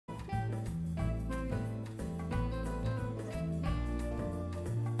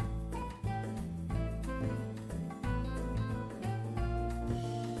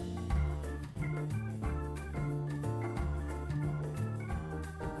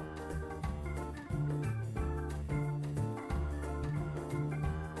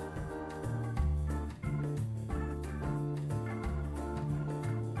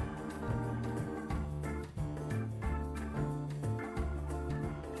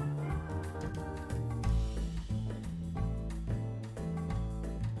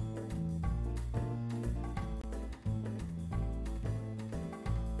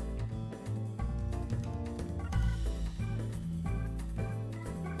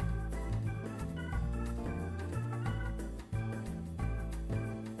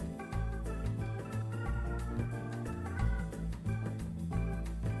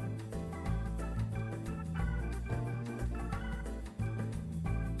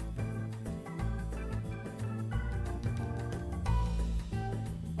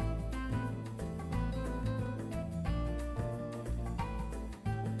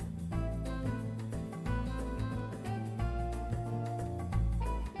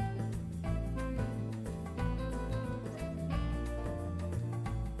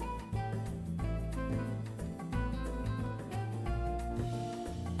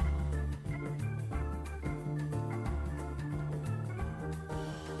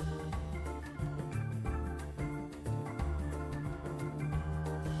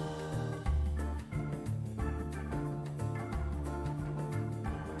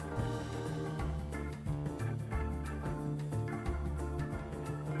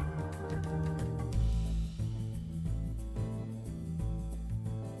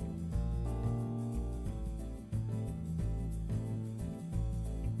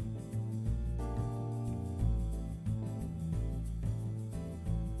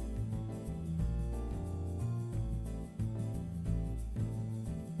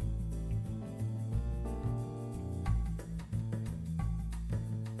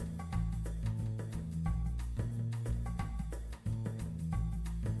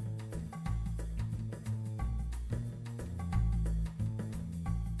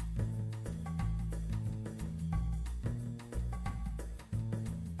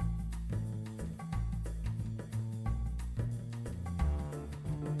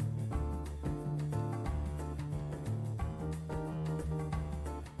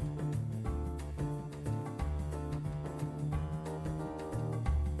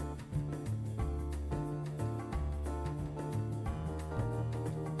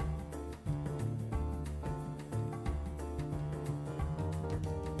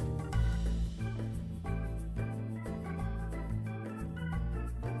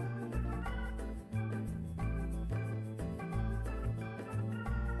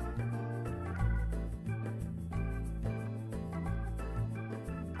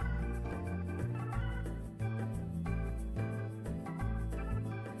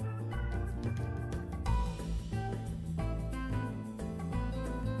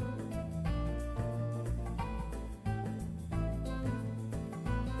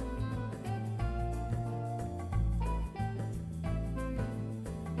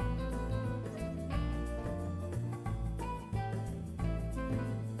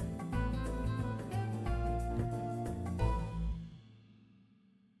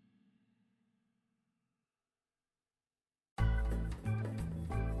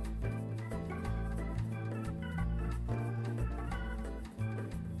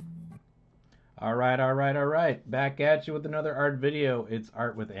All right. Back at you with another art video. It's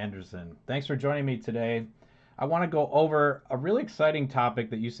Art with Anderson. Thanks for joining me today. I want to go over a really exciting topic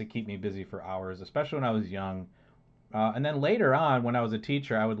that used to keep me busy for hours, especially when I was young. And then later on, when I was a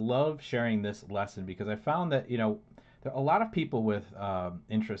teacher, I would love sharing this lesson because I found that, there are a lot of people with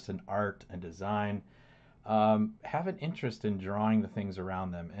interest in art and design have an interest in drawing the things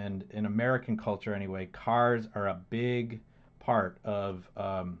around them. And in American culture, anyway, cars are a big part of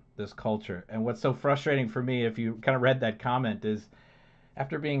this culture. And what's so frustrating for me, if you kind of read that comment, is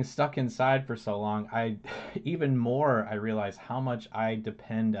after being stuck inside for so long, I even more I realize how much I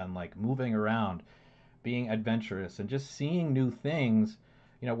depend on like moving around, being adventurous, and just seeing new things.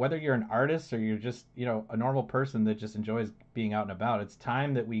 Whether you're an artist or you're just a normal person that just enjoys being out and about, it's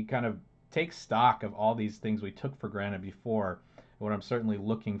time that we kind of take stock of all these things we took for granted before. What I'm certainly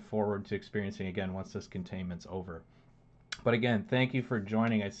looking forward to experiencing again once this containment's over. But again, thank you for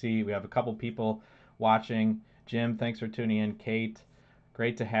joining. I see we have a couple people watching. Jim, thanks for tuning in. Kate,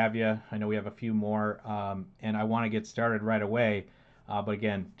 great to have you. I know we have a few more, and I want to get started right away. But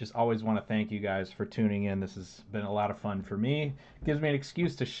again, just always want to thank you guys for tuning in. This has been a lot of fun for me. It gives me an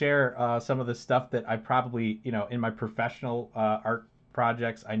excuse to share some of the stuff that I probably, in my professional art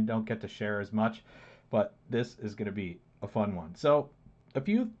projects, I don't get to share as much. But this is going to be a fun one. So, a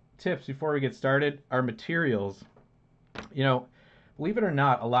few tips before we get started. Our materials, you know, believe it or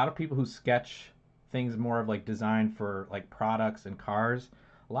not, a lot of people who sketch things more of like design for like products and cars,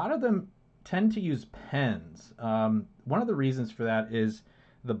 a lot of them tend to use pens. One of the reasons for that is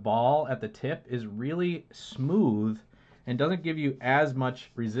the ball at the tip is really smooth and doesn't give you as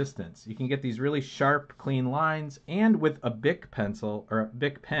much resistance. You can get these really sharp, clean lines, and with a Bic pencil or a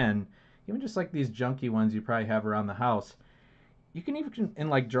Bic pen, even just like these junky ones you probably have around the house, you can even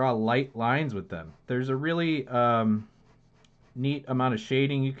like draw light lines with them. There's a really neat amount of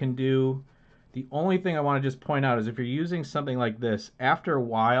shading you can do. The only thing I want to just point out is if you're using something like this, after a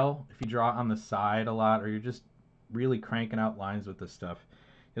while, if you draw on the side a lot or you're just really cranking out lines with this stuff,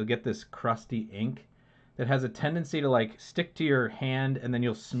 you'll get this crusty ink that has a tendency to like stick to your hand and then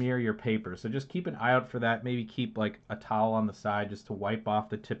you'll smear your paper. So just keep an eye out for that. Maybe keep like a towel on the side just to wipe off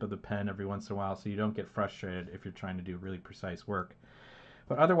the tip of the pen every once in a while so you don't get frustrated if you're trying to do really precise work.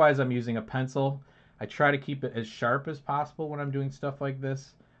 But otherwise, I'm using a pencil. I try to keep it as sharp as possible when I'm doing stuff like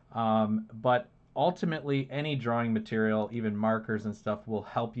this. But ultimately, any drawing material, even markers and stuff, will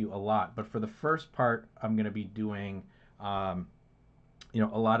help you a lot. But for the first part, I'm going to be doing, a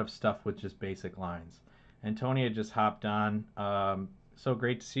lot of stuff with just basic lines. Antonia just hopped on. So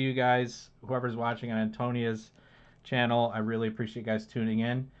great to see you guys. Whoever's watching on Antonia's channel, I really appreciate you guys tuning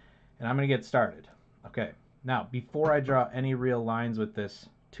in. And I'm going to get started. Okay. Now, before I draw any real lines with this,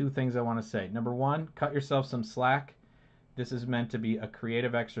 two things I want to say. Number one, cut yourself some slack. This is meant to be a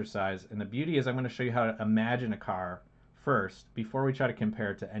creative exercise. And the beauty is I'm going to show you how to imagine a car first before we try to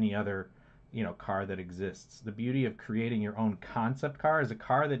compare it to any other, car that exists. The beauty of creating your own concept car is a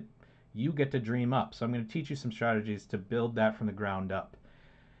car that you get to dream up. So I'm going to teach you some strategies to build that from the ground up.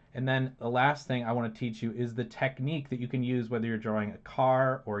 And then the last thing I want to teach you is the technique that you can use whether you're drawing a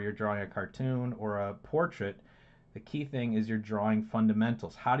car or you're drawing a cartoon or a portrait. The key thing is you're drawing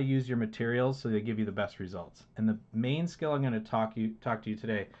fundamentals, how to use your materials so they give you the best results. And the main skill I'm going to talk to you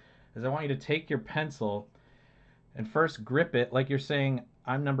today is I want you to take your pencil and first grip it like you're saying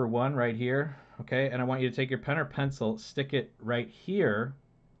I'm number one right here, okay? And I want you to take your pen or pencil, stick it right here,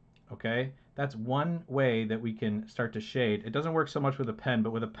 okay? That's one way that we can start to shade. It doesn't work so much with a pen,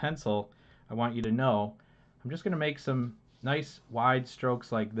 but with a pencil, I want you to know, I'm just going to make some nice wide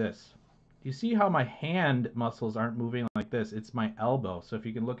strokes like this. You see how my hand muscles aren't moving like this? It's my elbow. So if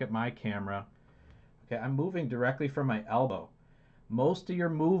you can look at my camera, okay, I'm moving directly from my elbow. Most of your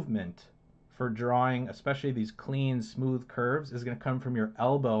movement for drawing, especially these clean, smooth curves, is going to come from your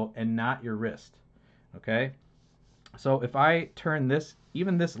elbow and not your wrist, okay? So if I turn this,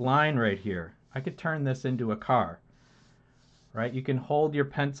 even this line right here, I could turn this into a car, right? You can hold your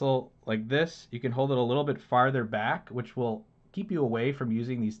pencil like this. You can hold it a little bit farther back, which will keep you away from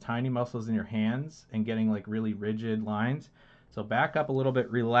using these tiny muscles in your hands and getting like really rigid lines. So back up a little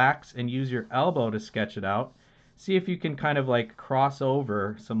bit, relax, and use your elbow to sketch it out. See if you can kind of like cross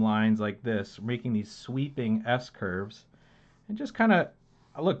over some lines like this, making these sweeping S curves, and just kind of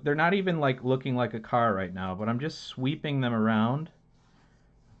look, they're not even like looking like a car right now, but I'm just sweeping them around,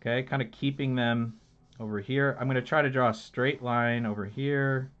 okay, kind of keeping them over here. I'm going to try to draw a straight line over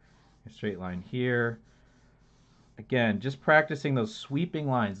here, a straight line here. Again, just practicing those sweeping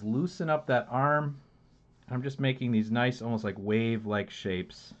lines. Loosen up that arm. I'm just making these nice, almost like wave-like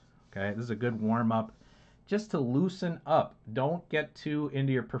shapes. Okay, this is a good warm-up. just to loosen up. Don't get too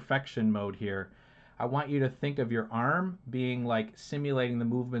into your perfection mode here. I want you to think of your arm being like simulating the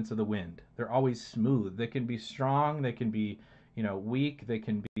movements of the wind. They're always smooth. They can be strong, they can be, weak, they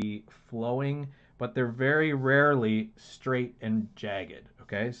can be flowing, but they're very rarely straight and jagged.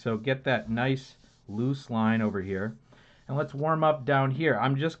 Okay, so get that nice loose line over here. And let's warm up down here.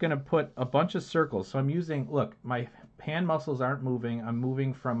 I'm just going to put a bunch of circles. So I'm using, look, my hand muscles aren't moving. I'm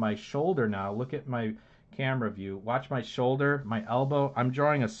moving from my shoulder now. Look at my camera view. Watch my shoulder, my elbow. I'm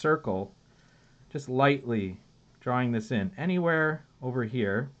drawing a circle, just lightly drawing this in anywhere over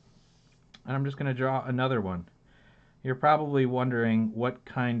here. And I'm just going to draw another one. You're probably wondering what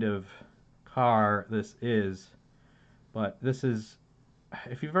kind of car this is, but this is,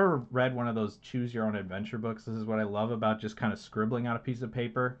 if you've ever read one of those choose your own adventure books, this is what I love about just kind of scribbling on a piece of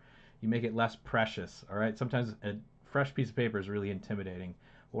paper. You make it less precious, all right? Sometimes a fresh piece of paper is really intimidating.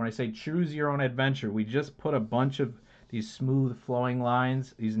 But when I say choose your own adventure, we just put a bunch of these smooth flowing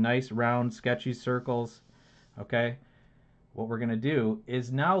lines, these nice round sketchy circles, okay? What we're going to do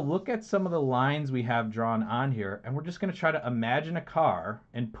is now look at some of the lines we have drawn on here, and we're just going to try to imagine a car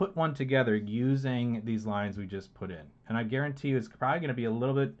and put one together using these lines we just put in. And I guarantee you it's probably going to be a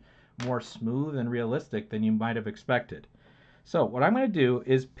little bit more smooth and realistic than you might have expected. So what I'm going to do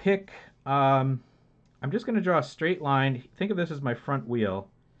is pick, I'm just going to draw a straight line. Think of this as my front wheel.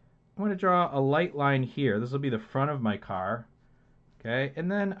 I'm going to draw a light line here. This will be the front of my car. Okay, and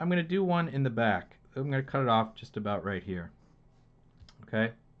then I'm going to do one in the back. I'm going to cut it off just about right here.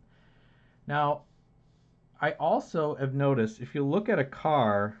 Okay. Now, I also have noticed if you look at a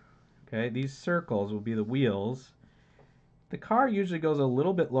car, okay, these circles will be the wheels. The car usually goes a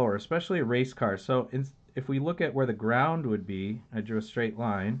little bit lower, especially a race car. So if we look at where the ground would be, I drew a straight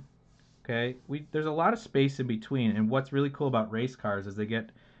line. Okay, there's a lot of space in between, and what's really cool about race cars is they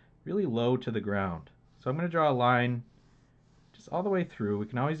get really low to the ground. So I'm going to draw a line just all the way through. We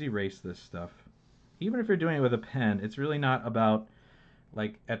can always erase this stuff. Even if you're doing it with a pen, it's really not about,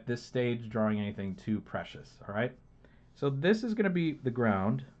 like, at this stage drawing anything too precious. All right, so this is going to be the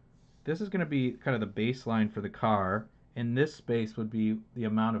ground, this is going to be kind of the baseline for the car, and this space would be the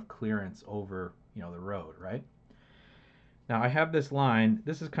amount of clearance over, the road, right? Now I have this line,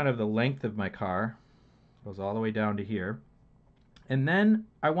 this is kind of the length of my car, goes all the way down to here. And then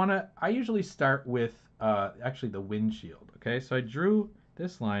I usually start with actually the windshield. Okay, so I drew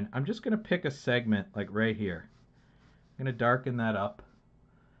this line. I'm just going to pick a segment like right here. I'm going to darken that up.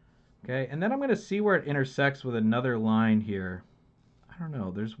 Okay, and then I'm going to see where it intersects with another line here. I don't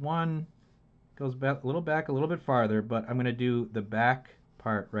know, there's one, goes back a little bit farther, but I'm going to do the back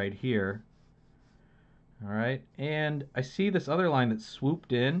part right here. All right, and I see this other line that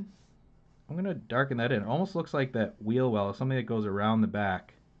swooped in. I'm going to darken that in. It almost looks like that wheel well, something that goes around the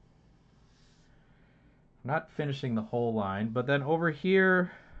back. I'm not finishing the whole line, but then over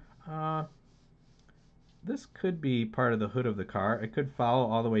here, this could be part of the hood of the car. It could follow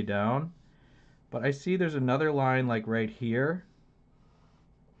all the way down, but I see there's another line like right here.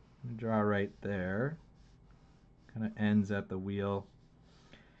 I'm going to draw right there. Kind of ends at the wheel.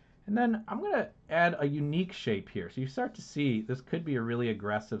 And then I'm going to add a unique shape here. So you start to see this could be a really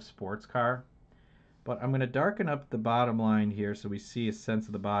aggressive sports car. But I'm going to darken up the bottom line here so we see a sense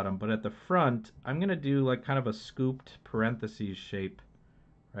of the bottom. But at the front, I'm going to do like kind of a scooped parentheses shape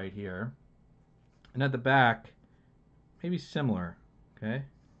right here. And at the back, maybe similar. Okay.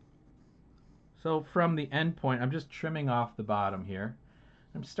 So from the end point, I'm just trimming off the bottom here.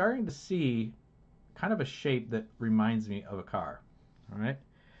 I'm starting to see kind of a shape that reminds me of a car. All right.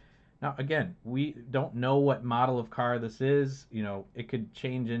 Now, again, we don't know what model of car this is. It could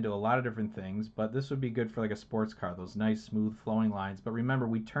change into a lot of different things, but this would be good for like a sports car, those nice, smooth, flowing lines. But remember,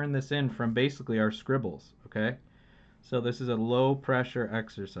 we turn this in from basically our scribbles, okay? So this is a low pressure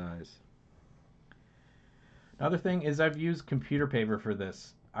exercise. Another thing is I've used computer paper for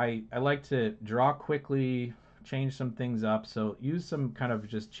this. I like to draw quickly, change some things up, so use some kind of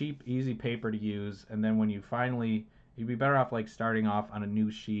just cheap, easy paper to use, and then when you finally, you'd be better off like starting off on a new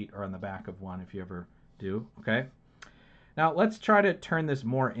sheet or on the back of one if you ever do, okay? Now let's try to turn this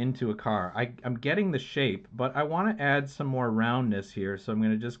more into a car. I'm getting the shape, but I want to add some more roundness here, so I'm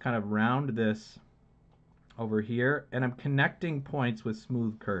going to just kind of round this over here, and I'm connecting points with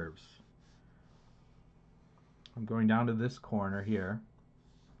smooth curves. I'm going down to this corner here.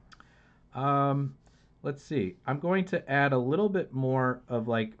 Let's see. I'm going to add a little bit more of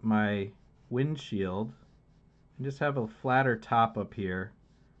like my windshield and just have a flatter top up here.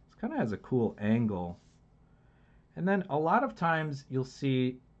 This kind of has a cool angle. And then a lot of times you'll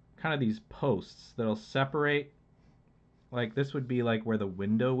see kind of these posts that'll separate. Like this would be like where the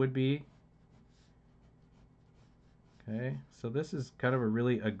window would be. Okay, so this is kind of a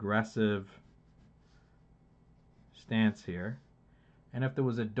really aggressive stance here. And if there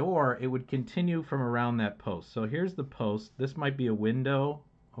was a door, it would continue from around that post. So here's the post. This might be a window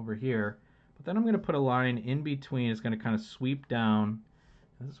over here. But then I'm going to put a line in between. It's going to kind of sweep down.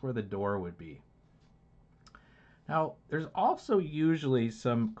 This is where the door would be. Now, there's also usually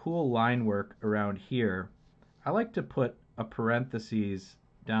some cool line work around here. I like to put a parentheses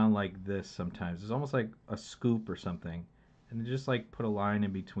down like this sometimes. It's almost like a scoop or something. And just like put a line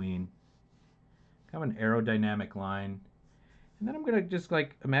in between. Kind of an aerodynamic line. And then I'm going to just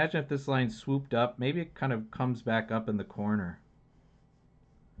like imagine if this line swooped up, maybe it kind of comes back up in the corner.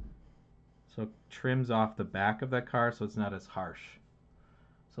 So it trims off the back of that car so it's not as harsh.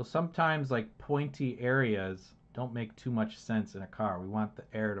 So sometimes like pointy areas don't make too much sense in a car. We want the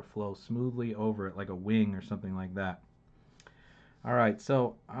air to flow smoothly over it like a wing or something like that. All right,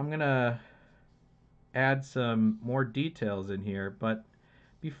 so I'm going to add some more details in here, but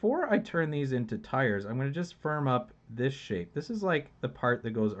before I turn these into tires, I'm going to just firm up this shape. This is like the part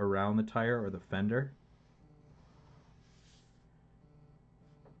that goes around the tire or the fender.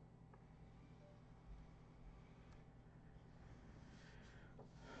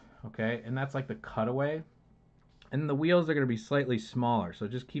 Okay, and that's like the cutaway. And the wheels are going to be slightly smaller, so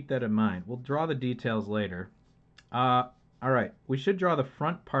just keep that in mind. We'll draw the details later. All right, we should draw the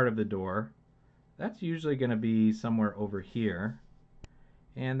front part of the door. That's usually going to be somewhere over here.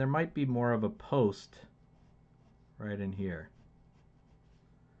 And there might be more of a post right in here.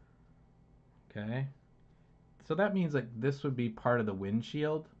 Okay. So that means like this would be part of the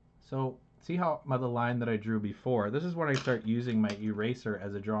windshield. So see how the line that I drew before, this is when I start using my eraser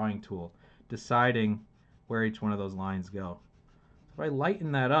as a drawing tool, deciding where each one of those lines go. So if I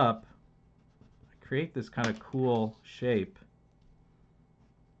lighten that up, I create this kind of cool shape.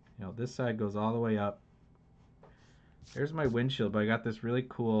 You know, this side goes all the way up. There's my windshield, but I got this really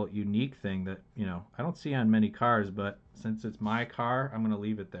cool, unique thing that, you know, I don't see on many cars, but since it's my car, I'm going to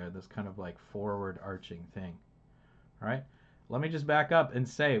leave it there, this kind of like forward arching thing. All right, let me just back up and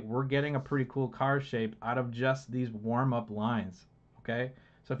say we're getting a pretty cool car shape out of just these warm-up lines, okay?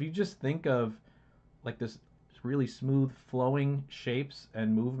 So if you just think of like this really smooth flowing shapes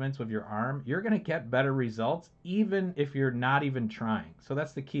and movements with your arm, you're going to get better results even if you're not even trying. So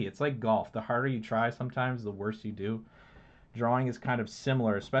that's the key. It's like golf. The harder you try sometimes, the worse you do. Drawing is kind of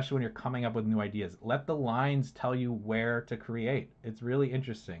similar, especially when you're coming up with new ideas. Let the lines tell you where to create. It's really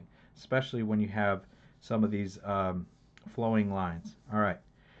interesting, especially when you have some of these flowing lines. All right.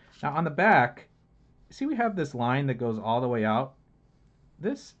 Now on the back, see we have this line that goes all the way out.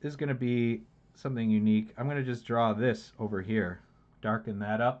 This is going to be something unique. I'm going to just draw this over here, darken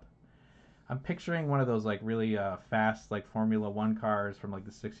that up. I'm picturing one of those like really fast like Formula One cars from like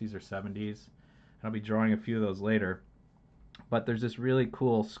the 60s or 70s. And I'll be drawing a few of those later. But there's this really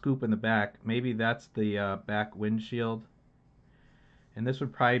cool scoop in the back. Maybe that's the back windshield. And this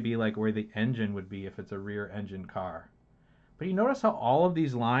would probably be like where the engine would be if it's a rear engine car. But you notice how all of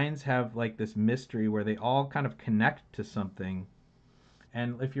these lines have like this mystery where they all kind of connect to something.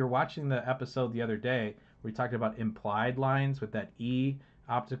 And if you're watching the episode the other day, we talked about implied lines with that E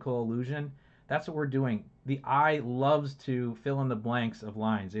optical illusion. That's what we're doing. The eye loves to fill in the blanks of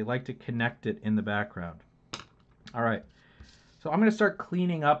lines. They like to connect it in the background. All right. So I'm going to start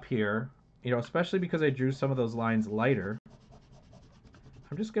cleaning up here, you know, especially because I drew some of those lines lighter.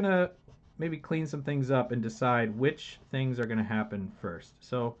 I'm just going to maybe clean some things up and decide which things are going to happen first.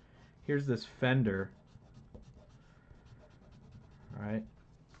 So here's this fender. All right.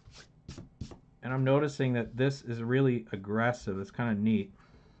 And I'm noticing that this is really aggressive. It's kind of neat.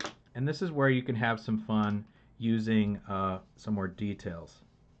 And this is where you can have some fun using some more details.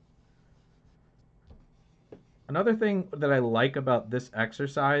 Another thing that I like about this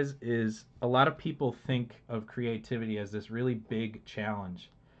exercise is a lot of people think of creativity as this really big challenge.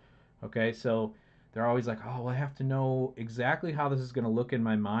 Okay, so they're always like, oh, well, I have to know exactly how this is going to look in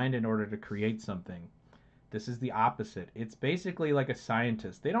my mind in order to create something. This is the opposite. It's basically like a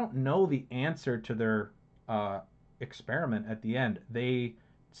scientist. They don't know the answer to their experiment at the end. They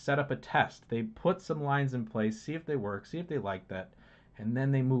set up a test. They put some lines in place, see if they work, see if they like that, and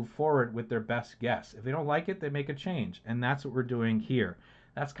then they move forward with their best guess. If they don't like it, they make a change. And that's what we're doing here.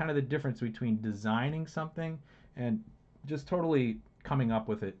 That's kind of the difference between designing something and just totally coming up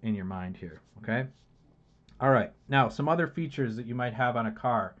with it in your mind here, okay? All right, now some other features that you might have on a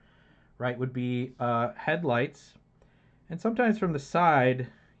car, right, would be headlights. And sometimes from the side,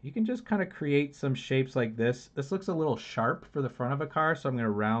 you can just kind of create some shapes like this. This looks a little sharp for the front of a car, so I'm going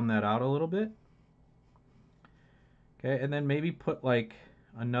to round that out a little bit. Okay, and then maybe put like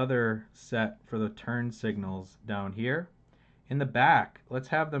another set for the turn signals down here. In the back, let's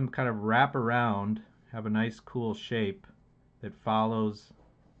have them kind of wrap around, have a nice cool shape that follows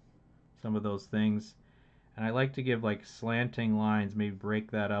some of those things. And I like to give like slanting lines, maybe break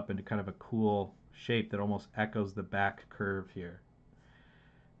that up into kind of a cool shape that almost echoes the back curve here.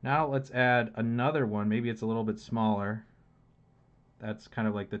 Now let's add another one, maybe it's a little bit smaller. That's kind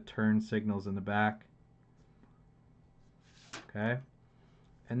of like the turn signals in the back. Okay.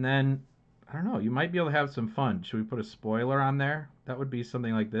 And then, I don't know, you might be able to have some fun. Should we put a spoiler on there? That would be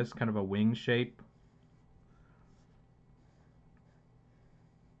something like this, kind of a wing shape.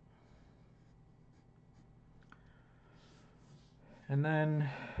 And then,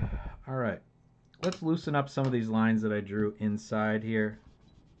 all right, let's loosen up some of these lines that I drew inside here.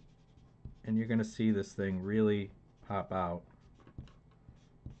 And you're going to see this thing really pop out.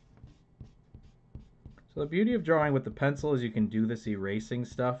 So the beauty of drawing with the pencil is you can do this erasing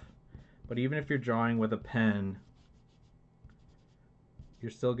stuff, but even if you're drawing with a pen,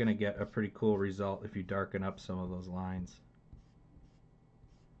 you're still going to get a pretty cool result if you darken up some of those lines.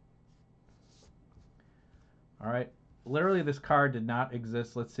 All right, literally this car did not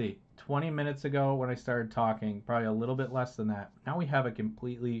exist, let's see, 20 minutes ago when I started talking, probably a little bit less than that. Now we have a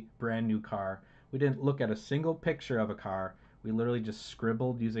completely brand new car. We didn't look at a single picture of a car. We literally just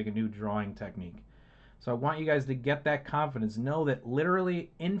scribbled using a new drawing technique. So I want you guys to get that confidence. Know that literally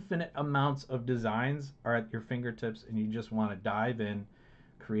infinite amounts of designs are at your fingertips and you just want to dive in,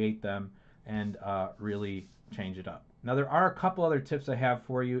 create them, and really change it up. Now there are a couple other tips I have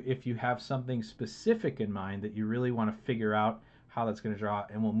for you if you have something specific in mind that you really want to figure out how that's going to draw,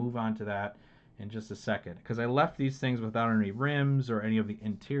 and we'll move on to that in just a second. Because I left these things without any rims or any of the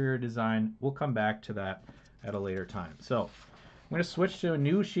interior design. We'll come back to that at a later time. So I'm going to switch to a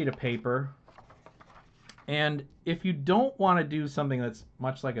new sheet of paper. And if you don't want to do something that's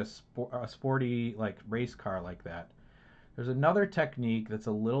much like a sporty like race car like that, there's another technique that's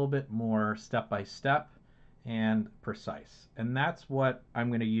a little bit more step-by-step and precise. And that's what I'm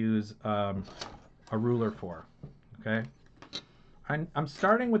going to use a ruler for. Okay. I'm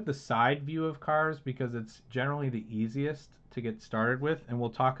starting with the side view of cars because it's generally the easiest to get started with. And we'll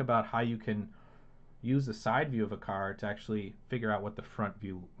talk about how you can use the side view of a car to actually figure out what the front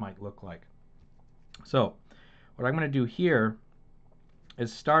view might look like. So what I'm going to do here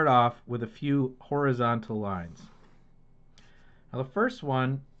is start off with a few horizontal lines. Now the first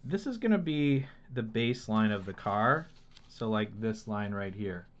one, this is going to be the baseline of the car. So like this line right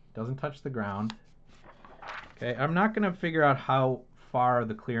here. Doesn't touch the ground. Okay, I'm not going to figure out how far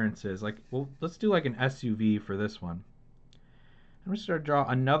the clearance is. Like, well, let's do like an SUV for this one. I'm just going to draw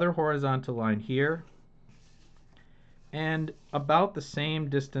another horizontal line here. And about the same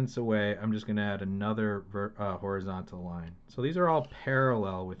distance away, I'm just going to add another horizontal line. So these are all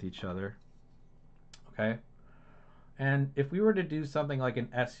parallel with each other. Okay. And if we were to do something like an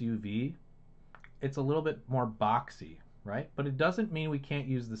SUV, it's a little bit more boxy, right? But it doesn't mean we can't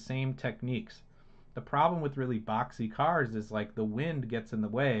use the same techniques. The problem with really boxy cars is like the wind gets in the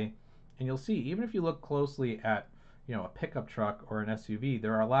way, and you'll see even if you look closely at, you know, a pickup truck or an SUV,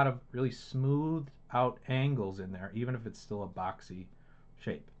 there are a lot of really smooth out angles in there, even if it's still a boxy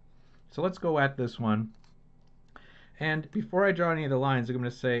shape. So let's go at this one. And before I draw any of the lines, I'm going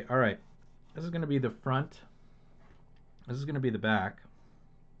to say, all right, this is going to be the front. This is going to be the back.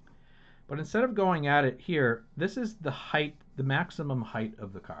 But instead of going at it here, this is the height, the maximum height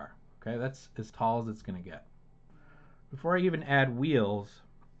of the car. Okay, that's as tall as it's going to get. Before I even add wheels,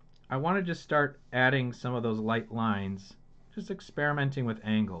 I want to just start adding some of those light lines, just experimenting with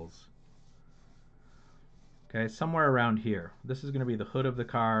angles. Okay, somewhere around here. This is going to be the hood of the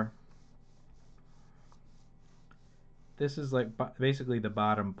car. This is like basically the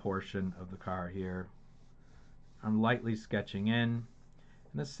bottom portion of the car here. I'm lightly sketching in. And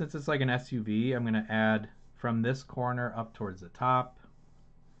this, since it's like an SUV, I'm going to add from this corner up towards the top.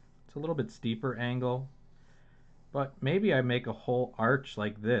 It's a little bit steeper angle, but maybe I make a whole arch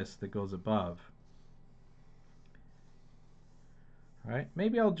like this that goes above. All right,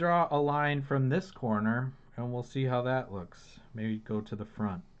 maybe I'll draw a line from this corner and we'll see how that looks. Maybe go to the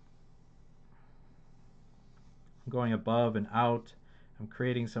front. I'm going above and out. I'm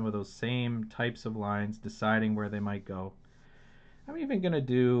creating some of those same types of lines, deciding where they might go. I'm even going to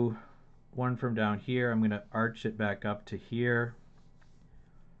do one from down here. I'm going to arch it back up to here.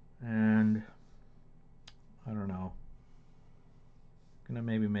 And I don't know. I'm going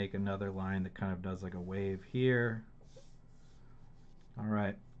to maybe make another line that kind of does like a wave here. All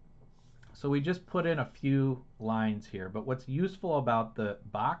right. So we just put in a few lines here, but what's useful about the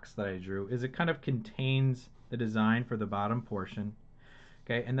box that I drew is it kind of contains the design for the bottom portion.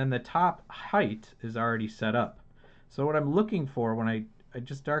 Okay, and then the top height is already set up. So what I'm looking for when I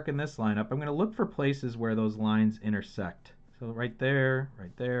just darken this line up, I'm going to look for places where those lines intersect. So right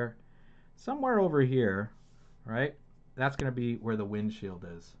there, somewhere over here, right? That's going to be where the windshield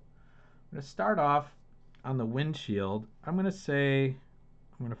is. I'm going to start off on the windshield. I'm going to say,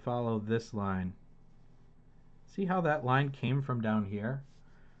 I'm going to follow this line. See how that line came from down here?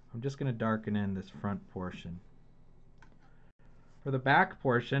 I'm just going to darken in this front portion. For the back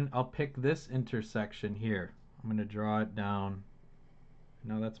portion, I'll pick this intersection here. I'm going to draw it down.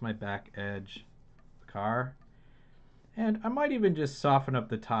 Now that's my back edge of the car. And I might even just soften up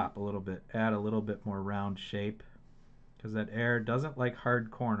the top a little bit, add a little bit more round shape, because that air doesn't like hard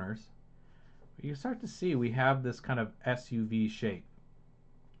corners. But you start to see we have this kind of SUV shape.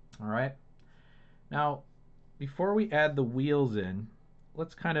 All right. Now, before we add the wheels in,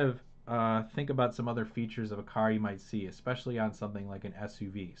 let's kind of think about some other features of a car you might see, especially on something like an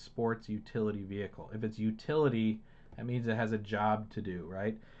SUV, sports utility vehicle. If it's utility, that means it has a job to do,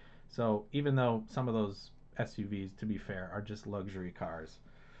 right? So even though some of those SUVs, to be fair, are just luxury cars,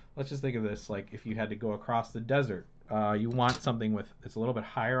 let's just think of this like if you had to go across the desert. You want something with it's a little bit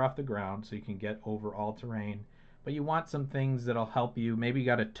higher off the ground so you can get over all terrain, but you want some things that'll help you. Maybe you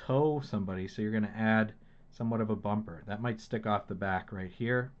got to tow somebody, so you're going to add somewhat of a bumper. That might stick off the back right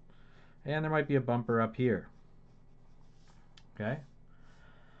here. And there might be a bumper up here. Okay?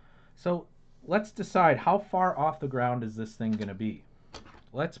 So let's decide how far off the ground is this thing going to be.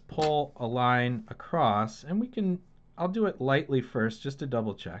 Let's pull a line across, and I'll do it lightly first just to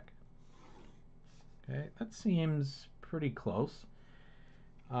double check. Okay, that seems pretty close.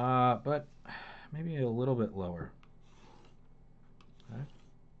 But maybe a little bit lower. Okay.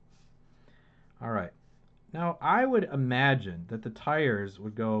 All right. Now, I would imagine that the tires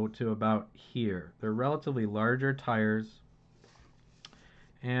would go to about here. They're relatively larger tires.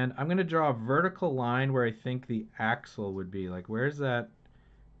 And I'm going to draw a vertical line where I think the axle would be. Like, where's that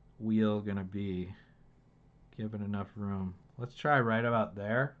wheel going to be? Given enough room. Let's try right about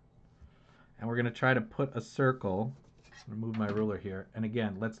there. And we're going to try to put a circle. I'm going to move my ruler here. And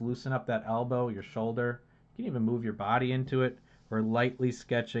again, let's loosen up that elbow, your shoulder. You can even move your body into it. We're lightly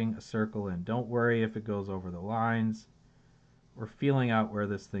sketching a circle in. Don't worry if it goes over the lines. We're feeling out where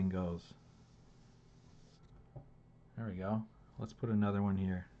this thing goes. There we go. Let's put another one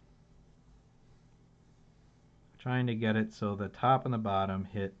here. Trying to get it so the top and the bottom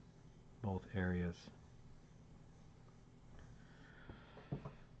hit both areas.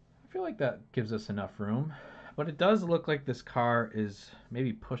 I feel like that gives us enough room. But it does look like this car is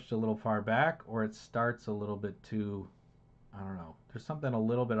maybe pushed a little far back, or it starts a little bit too, I don't know. There's something a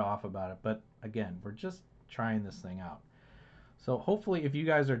little bit off about it. But again, we're just trying this thing out. So hopefully if you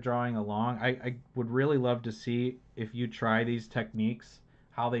guys are drawing along, I would really love to see if you try these techniques,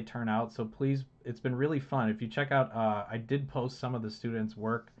 how they turn out. So please, it's been really fun. If you check out, I did post some of the students'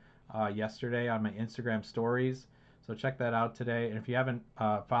 work yesterday on my Instagram stories. So check that out today. And if you haven't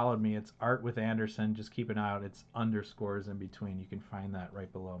followed me, it's Art with Anderson. Just keep an eye out. It's underscores in between. You can find that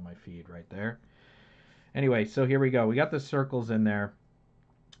right below my feed right there. Anyway, so here we go. We got the circles in there.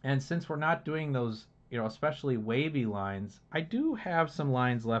 And since we're not doing those, especially wavy lines, I do have some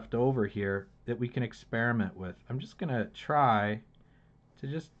lines left over here that we can experiment with. I'm just going to try to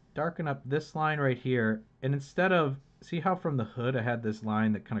just darken up this line right here. And instead of, see how from the hood I had this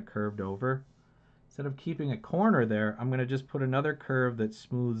line that kind of curved over? Instead of keeping a corner there, I'm going to just put another curve that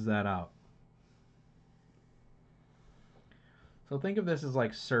smooths that out. So think of this as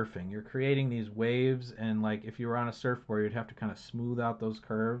like surfing. You're creating these waves, and like if you were on a surfboard, you'd have to kind of smooth out those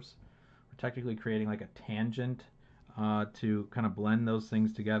curves. We're technically creating like a tangent to kind of blend those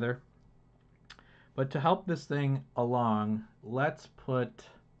things together. But to help this thing along, let's put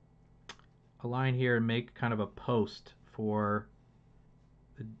a line here and make kind of a post for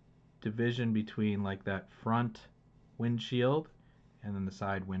the division between like that front windshield and then the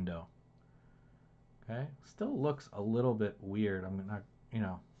side window. Okay, still looks a little bit weird. I'm not,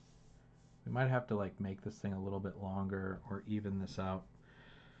 we might have to like make this thing a little bit longer or even this out.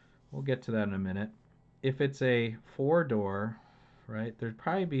 We'll get to that in a minute. If it's a 4-door, right, there'd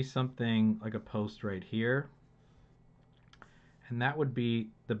probably be something like a post right here. And that would be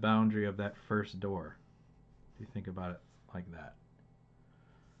the boundary of that first door, if you think about it like that.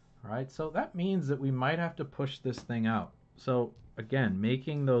 All right, so that means that we might have to push this thing out. So again,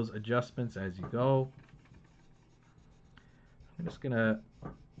 making those adjustments as you go. I'm just going to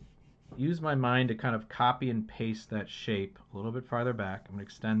use my mind to kind of copy and paste that shape a little bit farther back. I'm going to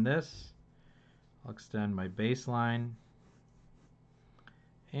extend this. I'll extend my baseline.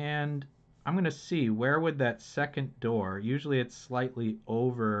 And I'm going to see where would that second door, usually it's slightly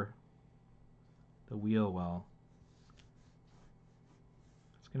over the wheel well.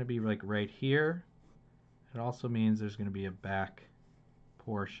 It's going to be like right here. It also means there's going to be a back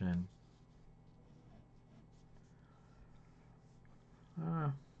portion.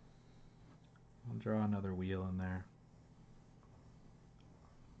 I'll draw another wheel in there.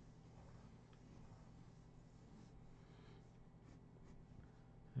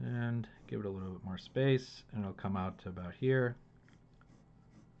 And give it a little bit more space, and it'll come out to about here.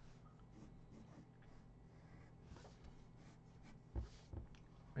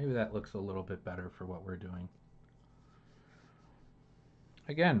 Maybe that looks a little bit better for what we're doing.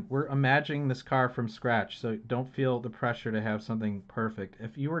 Again, we're imagining this car from scratch, so don't feel the pressure to have something perfect.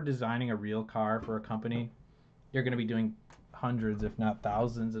 If you were designing a real car for a company, you're going to be doing hundreds, if not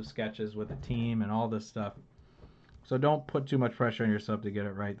thousands, of sketches with a team and all this stuff. So don't put too much pressure on yourself to get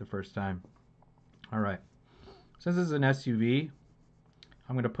it right the first time. All right. Since this is an SUV,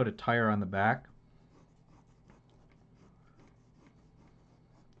 I'm going to put a tire on the back.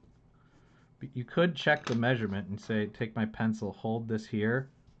 You could check the measurement and say, take my pencil, hold this here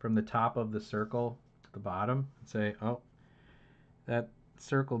from the top of the circle to the bottom, and say, oh, that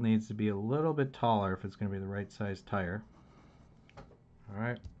circle needs to be a little bit taller if it's going to be the right size tire. All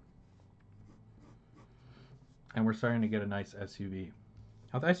right. And we're starting to get a nice SUV.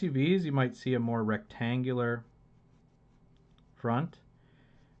 Now with SUVs, you might see a more rectangular front.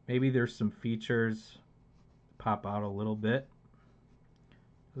 Maybe there's some features pop out a little bit.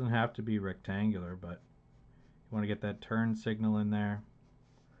 Doesn't have to be rectangular, but you want to get that turn signal in there.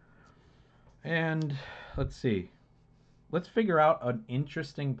 And let's see. Let's figure out an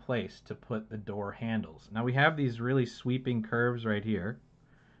interesting place to put the door handles. Now we have these really sweeping curves right here.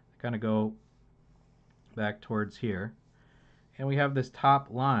 They kind of go back towards here. And we have this top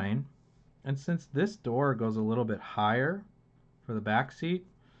line. And since this door goes a little bit higher for the back seat,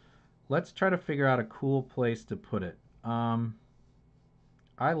 let's try to figure out a cool place to put it.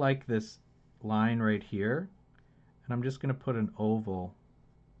 I like this line right here, and I'm just going to put an oval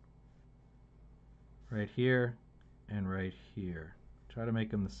right here and right here. Try to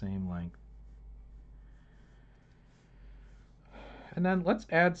make them the same length. And then let's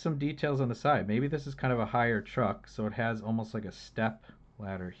add some details on the side. Maybe this is kind of a higher truck, so it has almost like a step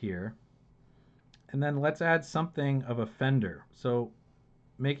ladder here. And then let's add something of a fender. So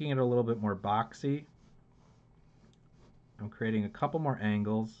making it a little bit more boxy. I'm creating a couple more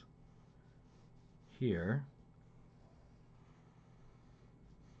angles here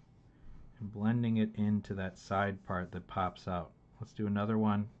and blending it into that side part that pops out. Let's do another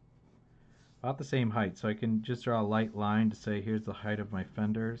one about the same height, so I can just draw a light line to say here's the height of my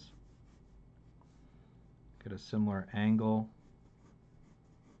fenders. Get a similar angle.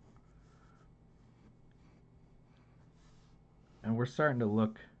 And we're starting to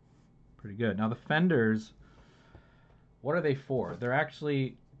look pretty good. Now the fenders, what are they for? They're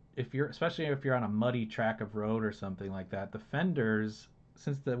actually, especially if you're on a muddy track of road or something like that, the fenders,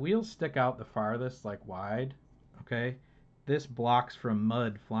 since the wheels stick out the farthest, like wide, okay, this blocks from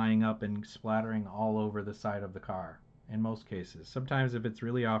mud flying up and splattering all over the side of the car in most cases. Sometimes if it's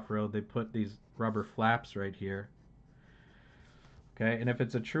really off-road, they put these rubber flaps right here. Okay, and if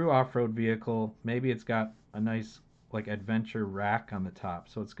it's a true off-road vehicle, maybe it's got a nice like adventure rack on the top.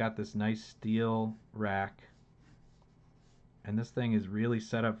 So it's got this nice steel rack. And this thing is really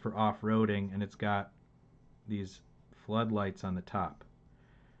set up for off-roading, and it's got these floodlights on the top.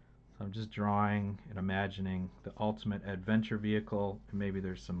 So I'm just drawing and imagining the ultimate adventure vehicle, and maybe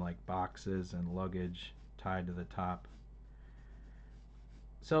there's some like boxes and luggage tied to the top.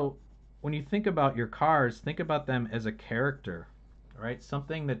 So when you think about your cars, think about them as a character, right?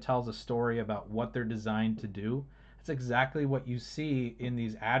 Something that tells a story about what they're designed to do. That's exactly what you see in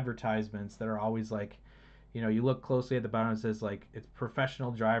these advertisements that are always like, you look closely at the bottom, it says like it's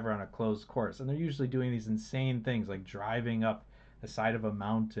professional driver on a closed course, and they're usually doing these insane things like driving up the side of a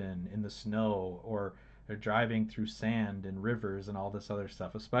mountain in the snow, or they're driving through sand and rivers and all this other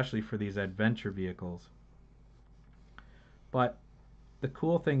stuff, especially for these adventure vehicles. But the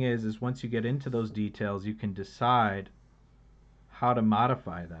cool thing is once you get into those details, you can decide how to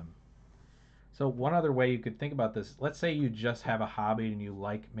modify them. So one other way you could think about this, let's say you just have a hobby and you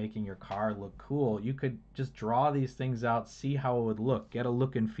like making your car look cool. You could just draw these things out, see how it would look, get a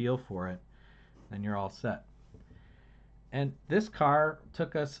look and feel for it, and you're all set. And this car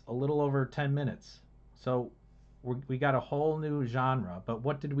took us a little over 10 minutes. So we got a whole new genre. But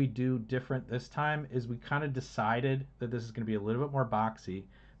what did we do different this time is we kind of decided that this is going to be a little bit more boxy.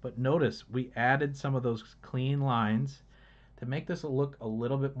 But notice we added some of those clean lines to make this look a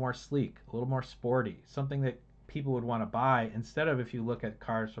little bit more sleek, a little more sporty, something that people would want to buy instead of, if you look at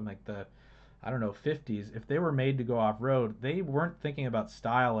cars from like the, I don't know, 50s, if they were made to go off road, they weren't thinking about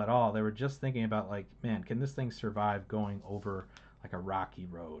style at all. They were just thinking about, like, man, can this thing survive going over like a rocky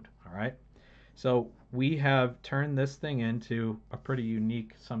road? All right. So we have turned this thing into a pretty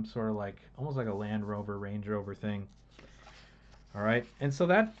unique, some sort of like almost like a Land Rover, Range Rover thing. All right. And so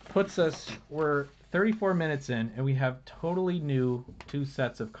that puts us, we're 34 minutes in, and we have totally new two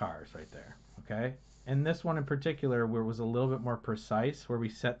sets of cars right there. Okay. And this one in particular, where it was a little bit more precise, where we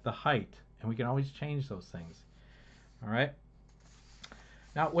set the height, and we can always change those things. All right.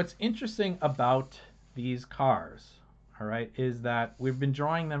 Now, what's interesting about these cars, all right, is that we've been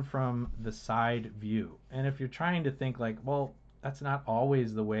drawing them from the side view. And if you're trying to think like, well, that's not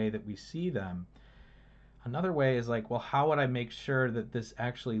always the way that we see them, another way is like, well, how would I make sure that this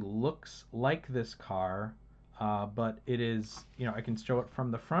actually looks like this car, but it is, you know, I can show it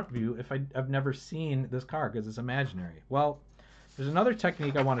from the front view if I've never seen this car because it's imaginary. Well, there's another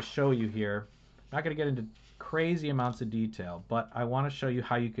technique I want to show you here. I'm not going to get into crazy amounts of detail, but I want to show you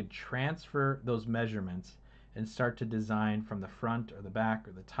how you could transfer those measurements and start to design from the front or the back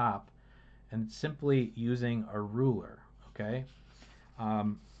or the top, and simply using a ruler, okay?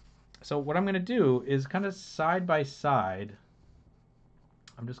 So what I'm going to do is kind of side by side,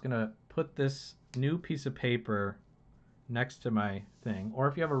 I'm just going to put this new piece of paper next to my thing, or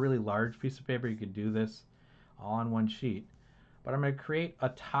if you have a really large piece of paper, you could do this all on one sheet. But I'm going to create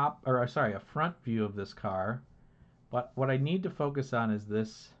a a front view of this car. But what I need to focus on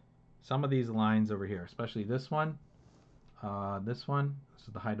is some of these lines over here, especially this one, this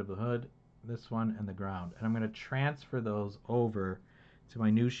is the height of the hood, this one, and the ground. And I'm going to transfer those over to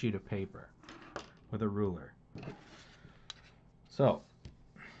my new sheet of paper with a ruler. So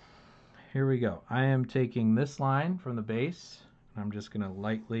here we go. I am taking this line from the base, and I'm just going to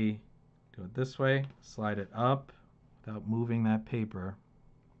lightly do it this way, slide it up without moving that paper.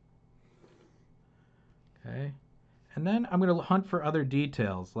 Okay. And then I'm going to hunt for other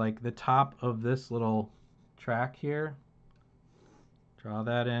details, like the top of this little track here. Draw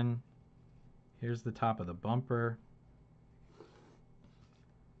that in. Here's the top of the bumper.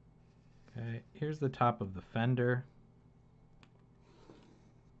 Okay, here's the top of the fender.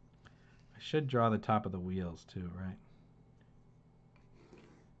 I should draw the top of the wheels too, right?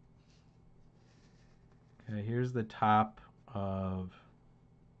 Okay, here's the top of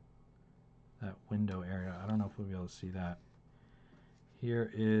that window area. I don't know if we'll be able to see that.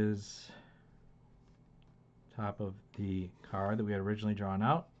 Here is top of the car that we had originally drawn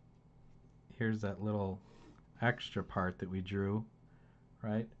out. Here's that little extra part that we drew,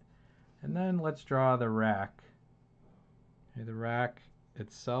 right? And then let's draw the rack. Okay, the rack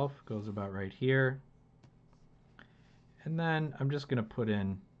itself goes about right here. And then I'm just going to put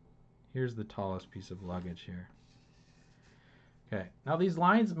in, here's the tallest piece of luggage here. Okay, now these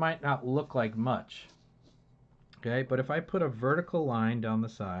lines might not look like much, okay, but if I put a vertical line down the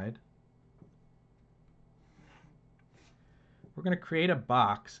side, we're going to create a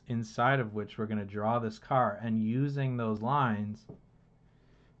box inside of which we're going to draw this car, and using those lines,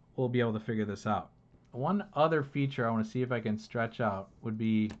 we'll be able to figure this out. One other feature I want to see if I can stretch out would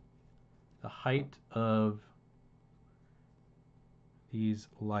be the height of these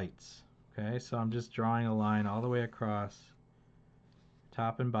lights. Okay, so I'm just drawing a line all the way across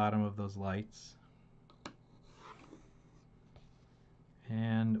top and bottom of those lights,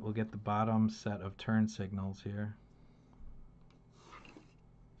 and we'll get the bottom set of turn signals here.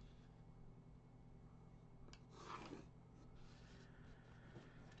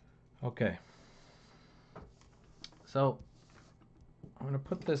 Okay, so I'm going to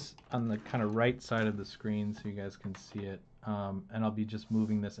put this on the kind of right side of the screen so you guys can see it, and I'll be just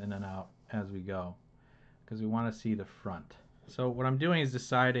moving this in and out as we go because we want to see the front. So what I'm doing is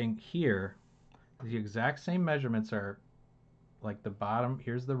deciding here, the exact same measurements are like the bottom,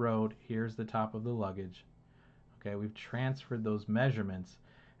 here's the road, here's the top of the luggage. Okay, we've transferred those measurements,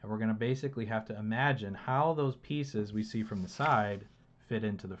 and we're going to basically have to imagine how those pieces we see from the side fit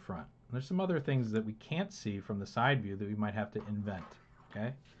into the front. And there's some other things that we can't see from the side view that we might have to invent.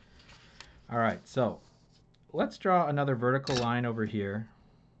 Okay? All right, so let's draw another vertical line over here.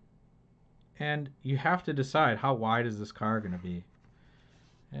 And you have to decide how wide is this car going to be.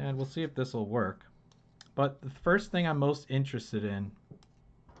 And we'll see if this will work. But the first thing I'm most interested in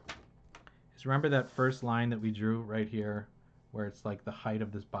is, remember that first line that we drew right here where it's like the height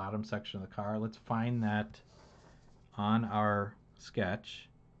of this bottom section of the car? Let's find that on our sketch.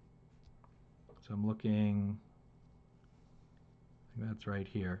 So I'm looking, I think that's right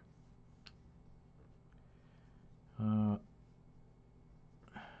here.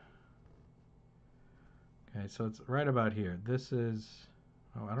 Okay, so it's right about here. This is,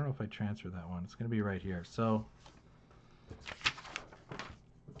 oh, I don't know if I transfer that one. It's going to be right here. So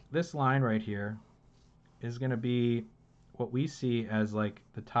this line right here is going to be what we see as like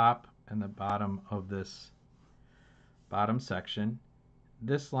the top and the bottom of this bottom section.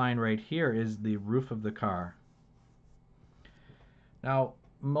 This line right here is the roof of the car. Now,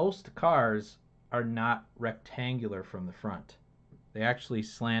 most cars are not rectangular from the front. They actually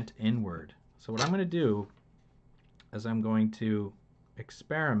slant inward. So what I'm going to do is I'm going to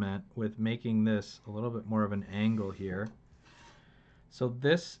experiment with making this a little bit more of an angle here. So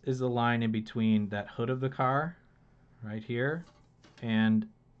this is the line in between that hood of the car right here, and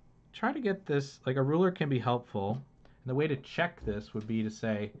try to get this, like a ruler can be helpful. And the way to check this would be to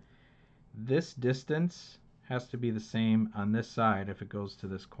say this distance has to be the same on this side if it goes to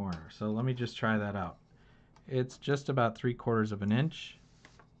this corner. So let me just try that out. It's just about 3/4 of an inch.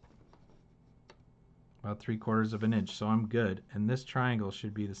 About 3/4 of an inch, so I'm good. And this triangle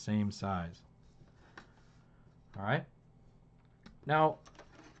should be the same size. All right. Now,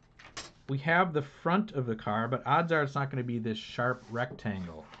 we have the front of the car, but odds are it's not going to be this sharp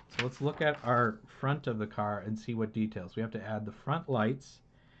rectangle. So let's look at our front of the car and see what details. We have to add the front lights.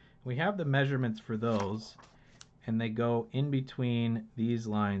 We have the measurements for those, and they go in between these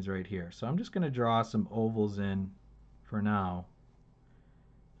lines right here. So I'm just going to draw some ovals in for now.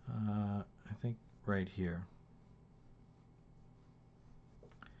 I think right here.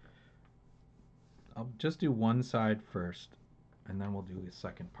 I'll just do one side first, and then we'll do the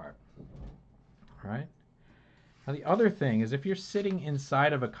second part. All right. Now the other thing is, if you're sitting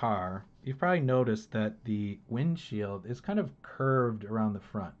inside of a car, you've probably noticed that the windshield is kind of curved around the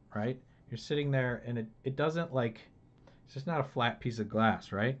front, right? You're sitting there and it doesn't, like, it's just not a flat piece of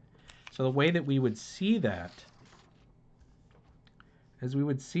glass, right? So the way that we would see that is we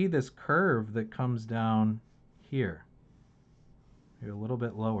would see this curve that comes down here. Maybe a little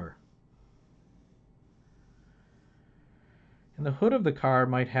bit lower. And the hood of the car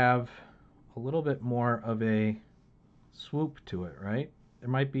might have a little bit more of a swoop to it, right? There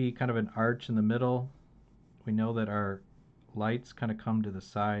might be kind of an arch in the middle. We know that our lights kind of come to the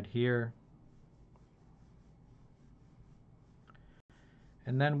side here.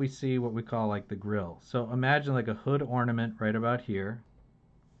 And then we see what we call like the grille. So imagine like a hood ornament right about here.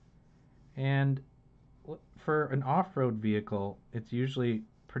 And for an off-road vehicle, it's usually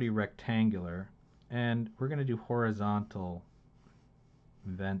pretty rectangular. And we're going to do horizontal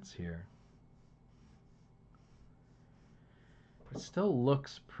vents here. It still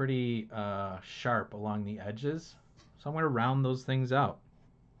looks pretty sharp along the edges. So I'm going to round those things out.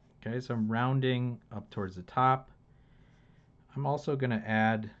 Okay, so I'm rounding up towards the top. I'm also going to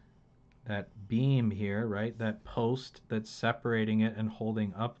add that beam here, right? That post that's separating it and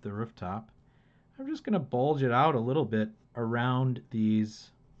holding up the rooftop. I'm just going to bulge it out a little bit around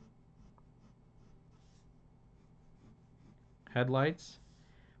these headlights.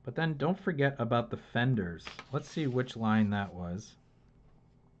 But then don't forget about the fenders. Let's see which line that was.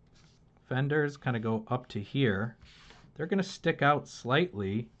 Fenders kind of go up to here. They're going to stick out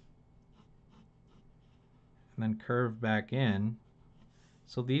slightly and then curve back in.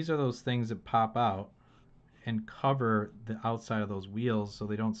 So these are those things that pop out and cover the outside of those wheels so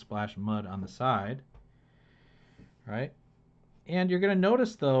they don't splash mud on the side, right? And you're going to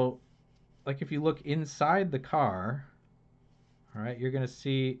notice though, like if you look inside the car, all right, you're going to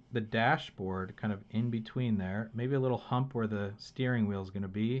see the dashboard kind of in between there, maybe a little hump where the steering wheel is going to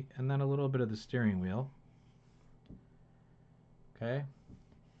be, and then a little bit of the steering wheel. Okay.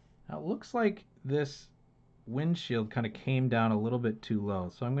 Now it looks like this windshield kind of came down a little bit too low,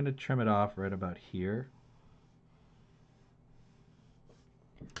 so I'm going to trim it off right about here.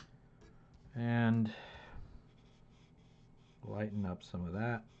 And lighten up some of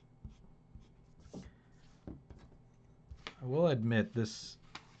that. I will admit this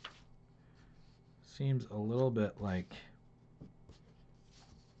seems a little bit like,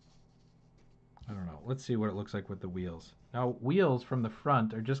 I don't know. Let's see what it looks like with the wheels. Now wheels from the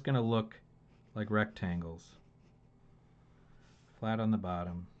front are just going to look like rectangles. Flat on the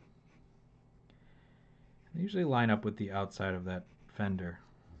bottom. They usually line up with the outside of that fender,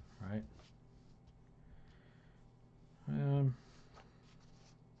 right?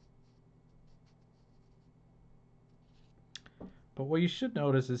 But what you should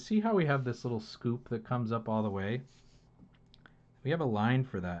notice is, see how we have this little scoop that comes up all the way? We have a line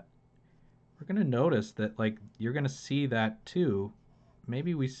for that. We're going to notice that, like, you're going to see that too.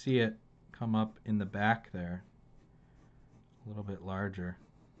 Maybe we see it come up in the back there a little bit larger.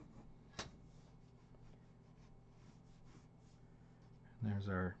 And there's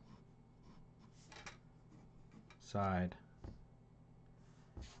our side.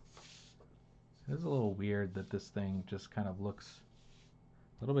 It is a little weird that this thing just kind of looks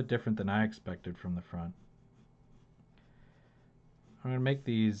a little bit different than I expected from the front. I'm going to make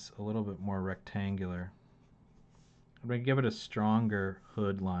these a little bit more rectangular. I'm going to give it a stronger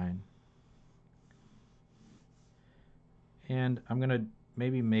hood line. And I'm going to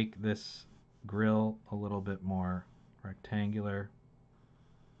maybe make this grille a little bit more rectangular.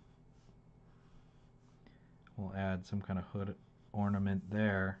 We'll add some kind of hood ornament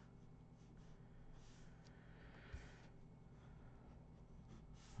there.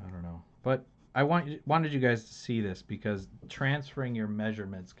 I don't know. But I wanted you guys to see this because transferring your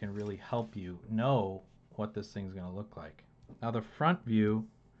measurements can really help you know what this thing's going to look like. Now the front view,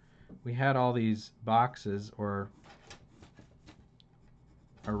 we had all these boxes or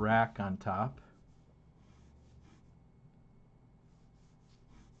a rack on top.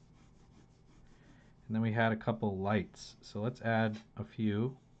 And then we had a couple lights. So let's add a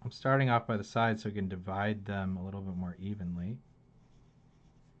few. I'm starting off by the side so we can divide them a little bit more evenly.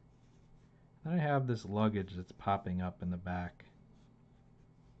 Then I have this luggage that's popping up in the back.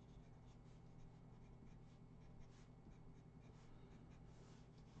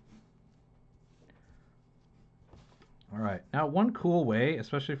 Alright, now one cool way,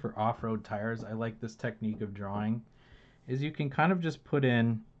 especially for off-road tires, I like this technique of drawing, is you can kind of just put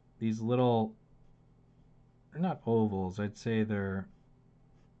in these little, they're not ovals, I'd say they're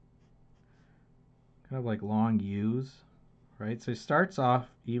kind of like long U's, right? So it starts off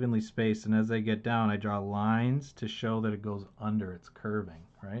evenly spaced, and as they get down, I draw lines to show that it goes under, it's curving,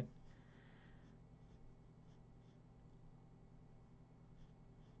 right?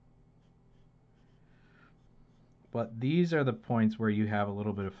 But these are the points where you have a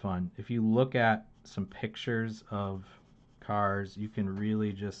little bit of fun. If you look at some pictures of cars, you can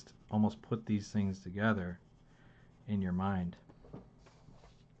really just almost put these things together in your mind.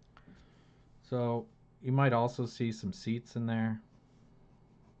 So you might also see some seats in there.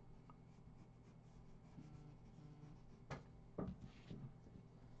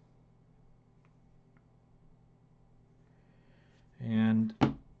 And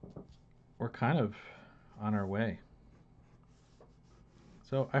we're kind of on our way.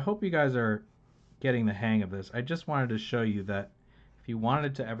 So I hope you guys are getting the hang of this. I just wanted to show you that if you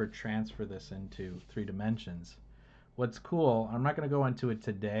wanted to ever transfer this into 3 dimensions, what's cool, I'm not going to go into it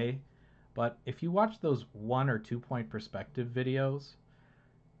today, but if you watch those 1 or 2 point perspective videos,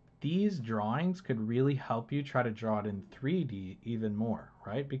 these drawings could really help you try to draw it in 3D even more,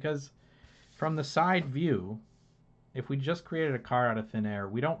 right? Because from the side view, if we just created a car out of thin air,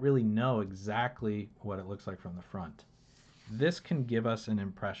 we don't really know exactly what it looks like from the front. This can give us an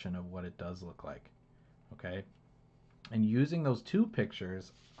impression of what it does look like, okay? And using those 2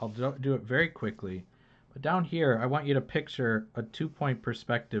 pictures, I'll do it very quickly. But down here, I want you to picture a 2 point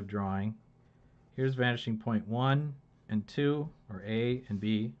perspective drawing. Here's vanishing point 1 and 2, or A and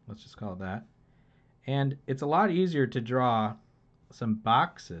B, let's just call it that. And it's a lot easier to draw some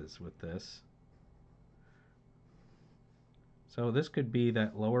boxes with this. So this could be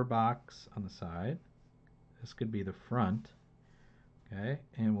that lower box on the side. This could be the front. Okay,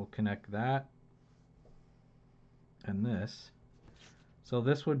 and we'll connect that and this. So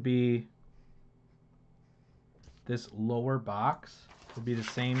this would be, this lower box would be the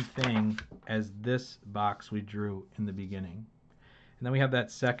same thing as this box we drew in the beginning. And then we have that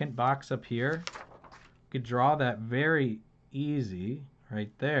second box up here. We could draw that very easy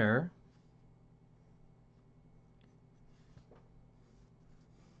right there.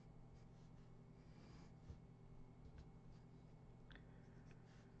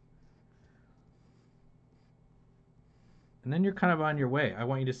 And then you're kind of on your way. I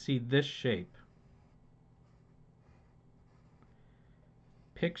want you to see this shape.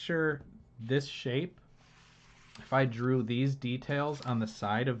 Picture this shape. If I drew these details on the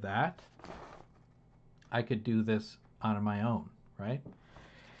side of that, I could do this on my own, right?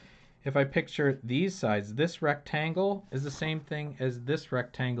 If I picture these sides, this rectangle is the same thing as this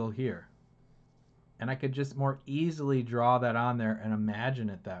rectangle here. And I could just more easily draw that on there and imagine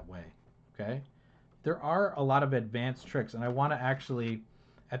it that way, okay? There are a lot of advanced tricks, and I want to actually,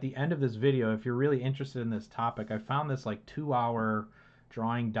 at the end of this video, if you're really interested in this topic, I found this like 2-hour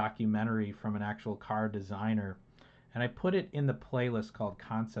drawing documentary from an actual car designer, and I put it in the playlist called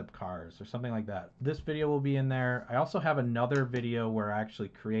Concept Cars or something like that. This video will be in there. I also have another video where I actually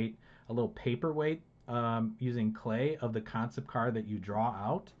create a little paperweight using clay of the concept car that you draw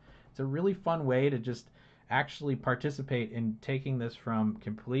out. It's a really fun way to just actually participate in taking this from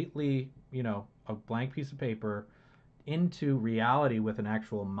completely, you know, a blank piece of paper into reality with an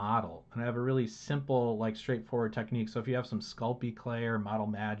actual model. And I have a really simple, like straightforward technique. So if you have some Sculpey clay or Model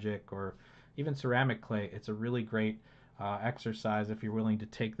Magic or even ceramic clay, it's a really great exercise if you're willing to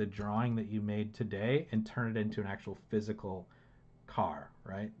take the drawing that you made today and turn it into an actual physical car,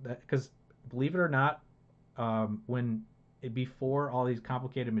 right? Because believe it or not, when before all these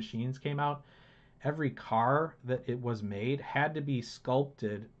complicated machines came out, every car that it was made had to be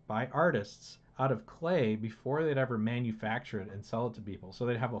sculpted by artists out of clay before they'd ever manufacture it and sell it to people. So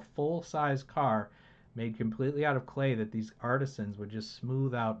they'd have a full size car made completely out of clay that these artisans would just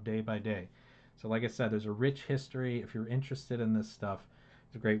smooth out day by day. So, like I said, there's a rich history. If you're interested in this stuff,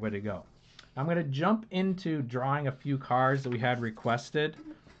 it's a great way to go. I'm going to jump into drawing a few cars that we had requested.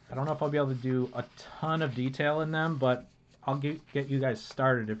 I don't know if I'll be able to do a ton of detail in them, but I'll get you guys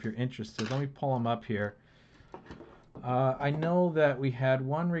started if you're interested. Let me pull them up here. I know that we had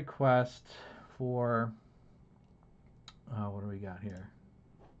one request for, what do we got here?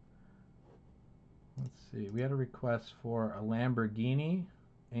 Let's see. We had a request for a Lamborghini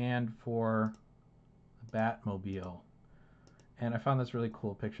and for a Batmobile. And I found this really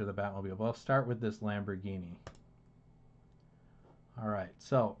cool picture of the Batmobile. But I'll start with this Lamborghini. All right,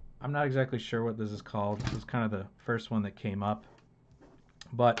 so I'm not exactly sure what this is called. This is kind of the first one that came up.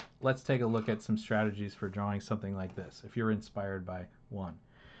 But let's take a look at some strategies for drawing something like this, if you're inspired by one.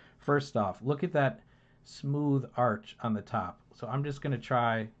 First off, look at that smooth arch on the top. So I'm just going to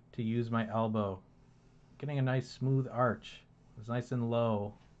try to use my elbow, getting a nice smooth arch. It's nice and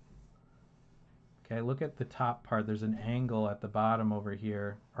low. Okay, look at the top part. There's an angle at the bottom over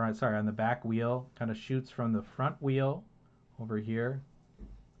here. Or sorry, on the back wheel. Kind of shoots from the front wheel over here.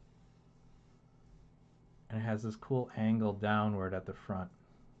 And it has this cool angle downward at the front.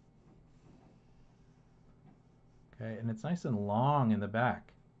 Okay, and it's nice and long in the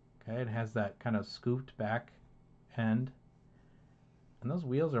back. Okay, it has that kind of scooped back end. And those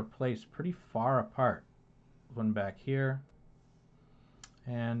wheels are placed pretty far apart. One back here.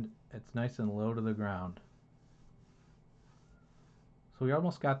 And it's nice and low to the ground. So we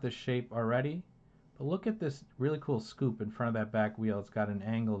almost got this shape already. But look at this really cool scoop in front of that back wheel. It's got an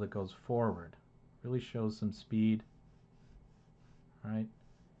angle that goes forward. Really shows some speed. Right?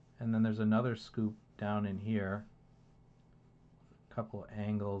 And then there's another scoop down in here. A couple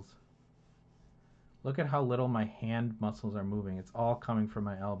angles. Look at how little my hand muscles are moving. It's all coming from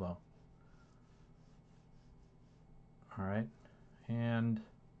my elbow. All right. And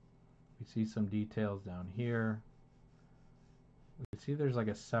we see some details down here. We see there's like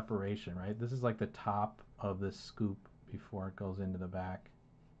a separation, right? This is like the top of this scoop before it goes into the back.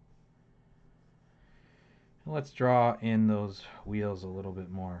 And let's draw in those wheels a little bit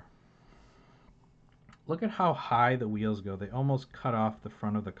more. Look at how high the wheels go. They almost cut off the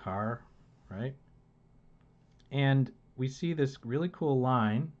front of the car, right? And we see this really cool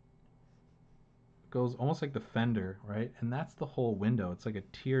line. It goes almost like the fender, right? And that's the whole window. It's like a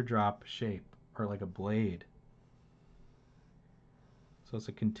teardrop shape or like a blade. So it's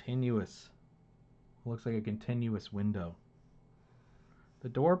a continuous, looks like a continuous window. The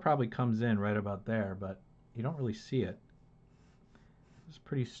door probably comes in right about there, but you don't really see it. It's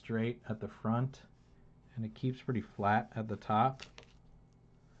pretty straight at the front, and it keeps pretty flat at the top.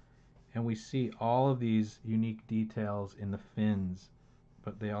 And we see all of these unique details in the fins,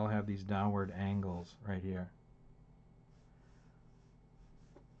 but they all have these downward angles right here.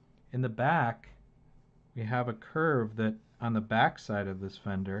 In the back, we have a curve that on the back side of this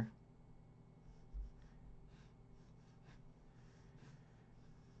fender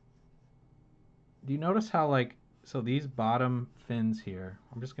do you notice how, like, so these bottom fins here,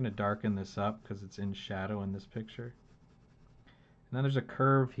 I'm just going to darken this up because it's in shadow in this picture. And then there's a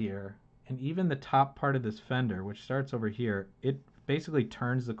curve here, and even the top part of this fender, which starts over here, it basically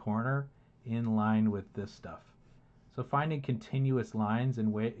turns the corner in line with this stuff. So finding continuous lines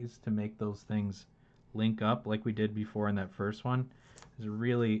and ways to make those things link up like we did before in that first one is a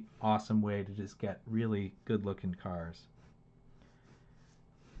really awesome way to just get really good looking cars.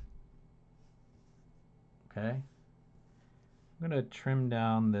 Okay, I'm going to trim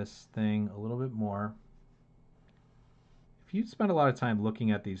down this thing a little bit more. If you spend a lot of time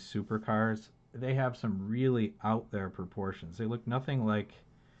looking at these supercars, they have some really out there proportions. They look nothing like,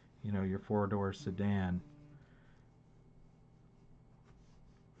 you know, your four-door sedan.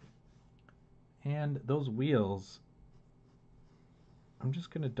 And those wheels, I'm just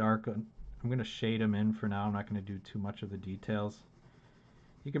going to darken, I'm going to shade them in for now. I'm not going to do too much of the details.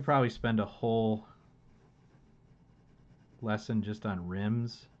 You could probably spend a whole lesson just on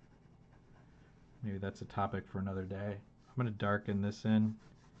rims. Maybe that's a topic for another day. I'm going to darken this in.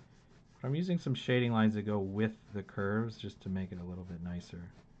 But I'm using some shading lines that go with the curves just to make it a little bit nicer.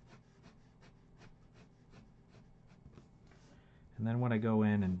 And then when I go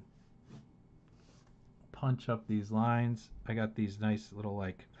in and punch up these lines, I got these nice little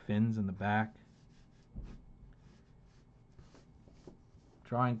like fins in the back.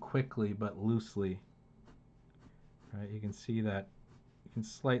 Drawing quickly but loosely. Right, you can see that, you can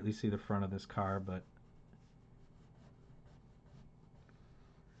slightly see the front of this car, but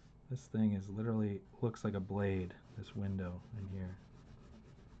this thing is literally, looks like a blade, this window in here.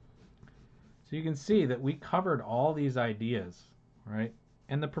 So you can see that we covered all these ideas, right?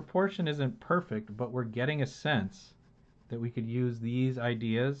 And the proportion isn't perfect, but we're getting a sense that we could use these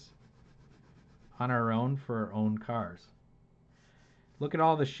ideas on our own for our own cars. Look at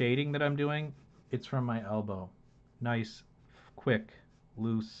all the shading that I'm doing. It's from my elbow. Nice, quick,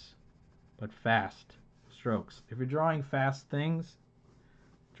 loose, but fast strokes. If you're drawing fast things,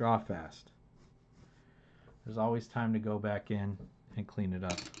 draw fast. There's always time to go back in and clean it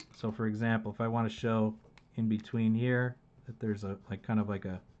up. So for example, if I want to show in between here that there's a like kind of like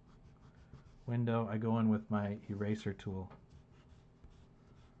a window, I go in with my eraser tool.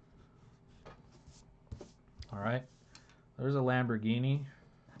 All right, there's a Lamborghini.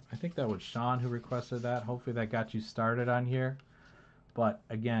 I think that was Sean who requested that. Hopefully that got you started on here. But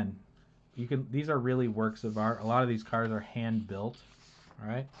again, you can, these are really works of art. A lot of these cars are hand built. All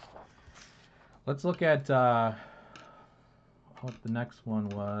right, let's look at what the next one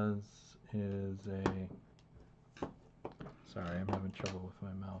was. Is a, sorry, I'm having trouble with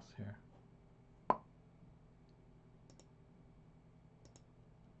my mouse here.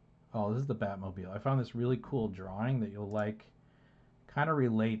 Oh, this is the Batmobile. I found this really cool drawing that you'll like. Kind of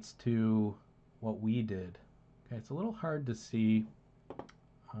relates to what we did. Okay, it's a little hard to see,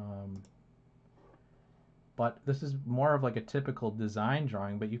 but this is more of like a typical design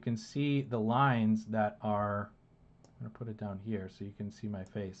drawing, but you can see the lines that are, I'm going to put it down here so you can see my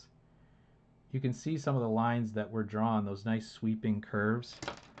face. You can see some of the lines that were drawn, those nice sweeping curves.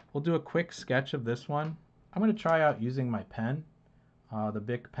 We'll do a quick sketch of this one. I'm going to try out using my pen, the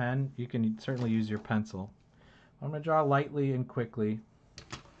Bic pen. You can certainly use your pencil. I'm going to draw lightly and quickly.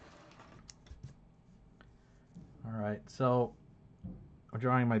 Alright, so I'm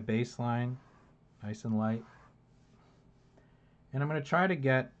drawing my baseline nice and light. And I'm going to try to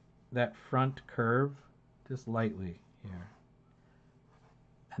get that front curve just lightly here.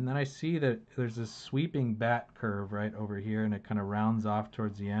 And then I see that there's this sweeping bat curve right over here, and it kind of rounds off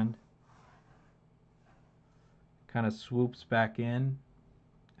towards the end. Kind of swoops back in,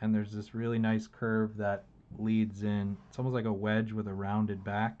 and there's this really nice curve that leads in. It's almost like a wedge with a rounded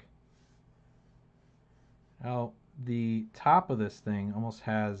back. Now, the top of this thing almost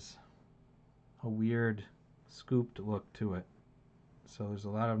has a weird scooped look to it. So there's a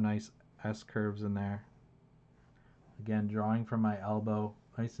lot of nice S curves in there. Again, drawing from my elbow,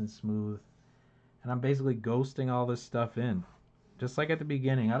 nice and smooth. And I'm basically ghosting all this stuff in. Just like at the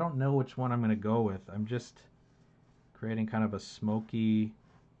beginning, I don't know which one I'm going to go with. I'm just creating kind of a smoky,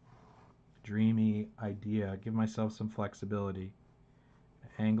 dreamy idea. Give myself some flexibility.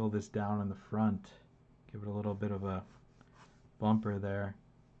 Angle this down in the front. Give it a little bit of a bumper there.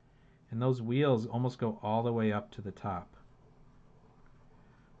 And those wheels almost go all the way up to the top.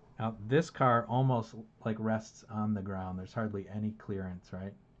 Now this car almost like rests on the ground. There's hardly any clearance,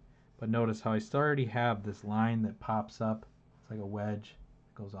 right? But notice how I still already have this line that pops up. It's like a wedge.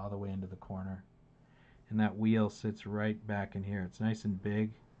 It goes all the way into the corner. And that wheel sits right back in here. It's nice and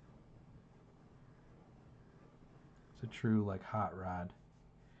big. It's a true like hot rod.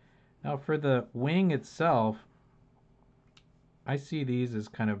 Now for the wing itself, I see these as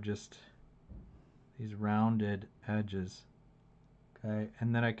kind of just these rounded edges. Okay,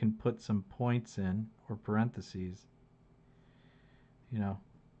 and then I can put some points in, or parentheses. You know,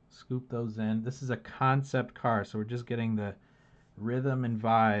 scoop those in. This is a concept car, so we're just getting the rhythm and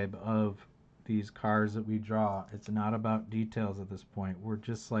vibe of these cars that we draw. It's not about details at this point. We're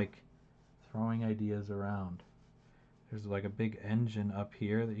just like throwing ideas around. There's like a big engine up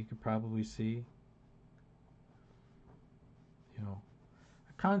here that you could probably see. You know,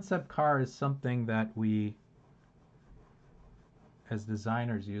 a concept car is something that we as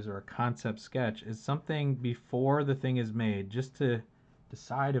designers use, or a concept sketch is something before the thing is made, just to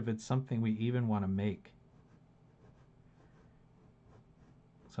decide if it's something we even want to make.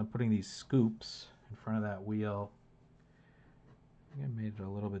 So I'm putting these scoops in front of that wheel. I think I made it a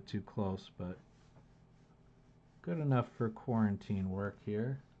little bit too close, but good enough for quarantine work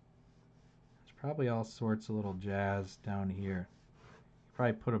here. There's probably all sorts of little jazz down here.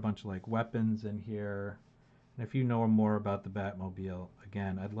 Probably put a bunch of like weapons in here. And if you know more about the Batmobile,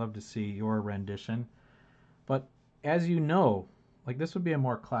 again, I'd love to see your rendition. But as you know, like this would be a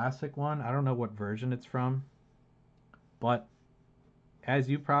more classic one. I don't know what version it's from, but as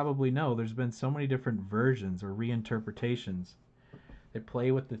you probably know, there's been so many different versions or reinterpretations that play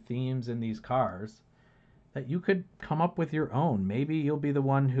with the themes in these cars that you could come up with your own. Maybe you'll be the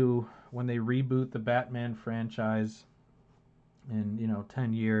one who, when they reboot the Batman franchise in,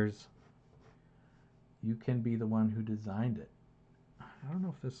 10 years, you can be the one who designed it. I don't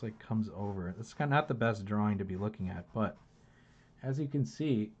know if this like comes over. It's kind of not the best drawing to be looking at, but as you can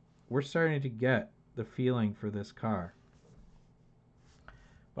see, we're starting to get the feeling for this car.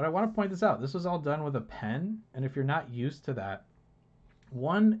 But I want to point this out. This was all done with a pen, and if you're not used to that,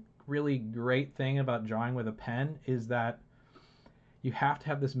 one really great thing about drawing with a pen is that you have to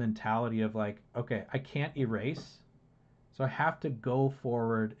have this mentality of like, okay, I can't erase, so I have to go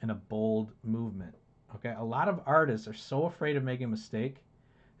forward in a bold movement. Okay, a lot of artists are so afraid of making a mistake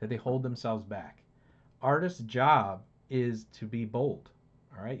that they hold themselves back. Artist's job is to be bold.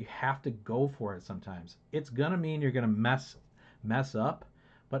 All right, you have to go for it sometimes. It's gonna mean you're gonna mess up,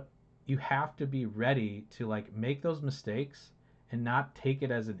 but you have to be ready to like make those mistakes and not take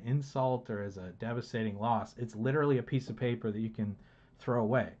it as an insult or as a devastating loss. It's literally a piece of paper that you can throw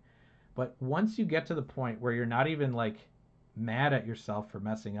away. But once you get to the point where you're not even like mad at yourself for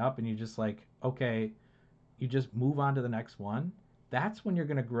messing up and you just like, okay, you just move on to the next one, that's when you're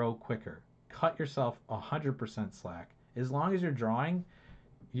going to grow quicker. Cut yourself 100% slack. As long as you're drawing,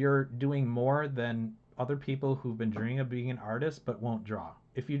 you're doing more than other people who've been dreaming of being an artist but won't draw.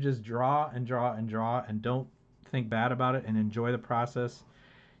 If you just draw and draw and draw and don't think bad about it and enjoy the process,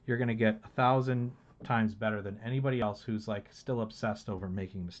 you're going to get 1,000 times better than anybody else who's like still obsessed over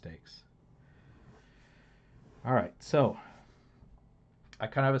making mistakes. All right, so I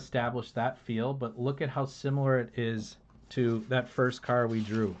kind of established that feel, but look at how similar it is to that first car we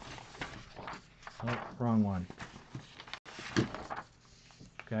drew. Oh, wrong one.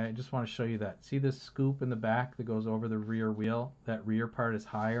 Okay, I just want to show you that. See this scoop in the back that goes over the rear wheel? That rear part is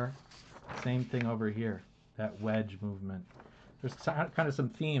higher. Same thing over here, that wedge movement. There's kind of some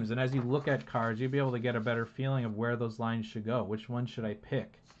themes, and as you look at cars, you'll be able to get a better feeling of where those lines should go. Which one should I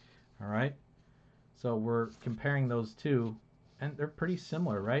pick? All right? So we're comparing those two, and they're pretty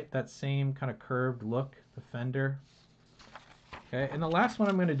similar, right? That same kind of curved look, the fender. Okay, and the last one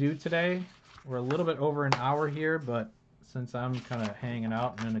I'm going to do today, we're a little bit over an hour here, but since I'm kind of hanging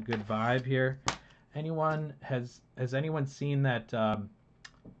out and in a good vibe here, has anyone seen that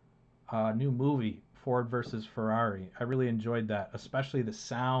new movie, Ford versus Ferrari? I really enjoyed that, especially the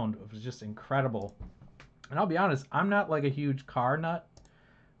sound. It was just incredible. And I'll be honest, I'm not like a huge car nut.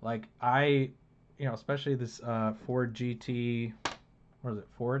 Like especially this Ford GT, what is it,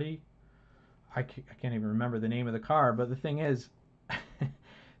 40? I can't even remember the name of the car, but the thing is,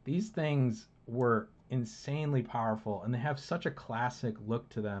 these things were insanely powerful, and they have such a classic look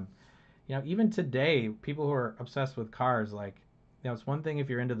to them. Even today, people who are obsessed with cars, like, it's one thing if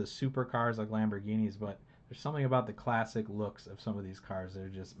you're into the supercars like Lamborghinis, but there's something about the classic looks of some of these cars that are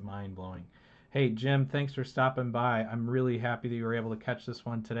just mind-blowing. Hey, Jim, thanks for stopping by. I'm really happy that you were able to catch this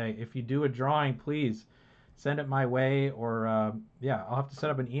one today. If you do a drawing, please send it my way, or I'll have to set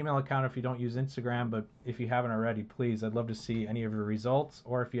up an email account if you don't use Instagram, but if you haven't already, please, I'd love to see any of your results,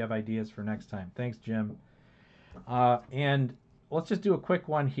 or if you have ideas for next time. Thanks, Jim. And let's just do a quick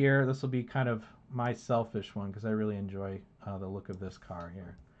one here. This will be kind of my selfish one because I really enjoy the look of this car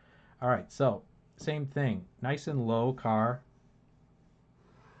here. All right, so same thing, nice and low car.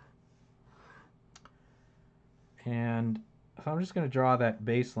 And so I'm just going to draw that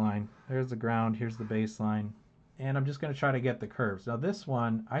baseline. There's the ground, here's the baseline. And I'm just going to try to get the curves. Now this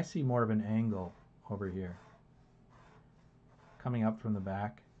one, I see more of an angle over here, coming up from the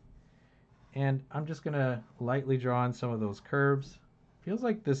back. And I'm just going to lightly draw in some of those curves. Feels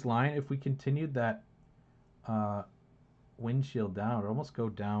like this line, if we continued that windshield down, it would almost go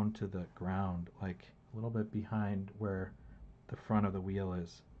down to the ground, like a little bit behind where the front of the wheel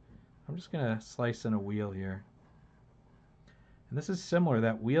is. I'm just going to slice in a wheel here. And this is similar.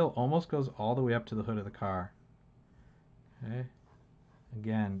 That wheel almost goes all the way up to the hood of the car. Okay.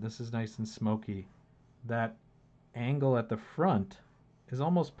 Again, this is nice and smoky. That angle at the front is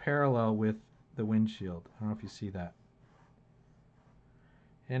almost parallel with the windshield. I don't know if you see that.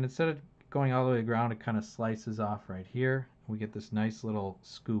 And instead of going all the way to the ground, it kind of slices off right here. We get this nice little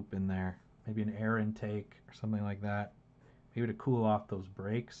scoop in there. Maybe an air intake or something like that. Maybe to cool off those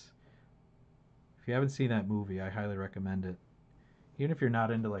brakes. If you haven't seen that movie, I highly recommend it. Even if you're not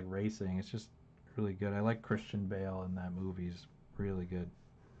into like racing, it's just really good. I like Christian Bale in that movie. He's really good.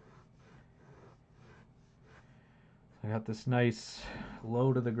 I got this nice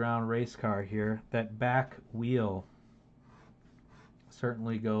low to the ground race car here. That back wheel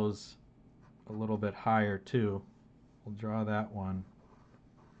certainly goes a little bit higher too. We'll draw that one.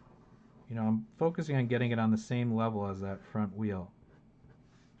 You know, I'm focusing on getting it on the same level as that front wheel.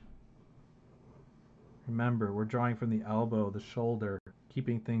 Remember, we're drawing from the elbow, the shoulder,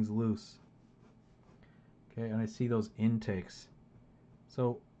 keeping things loose. Okay, and I see those intakes.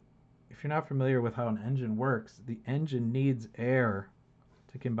 So if you're not familiar with how an engine works, the engine needs air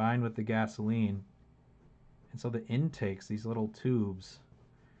to combine with the gasoline. And so the intakes, these little tubes,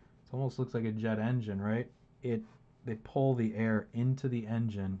 it almost looks like a jet engine, right? They pull the air into the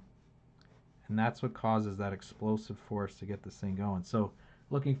engine, and that's what causes that explosive force to get this thing going. So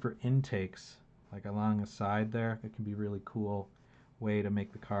looking for intakes like along the side there, it can be a really cool way to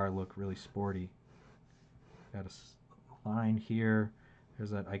make the car look really sporty. Got a line here. There's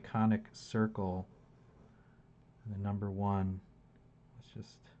that iconic circle and the number 1. Let's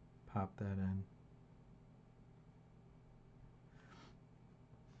just pop that in.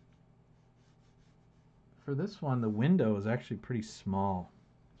 For this one, the window is actually pretty small.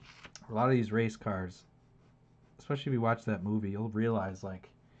 A lot of these race cars, especially if you watch that movie, you'll realize like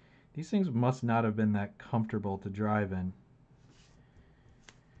these things must not have been that comfortable to drive in.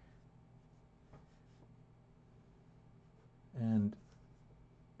 And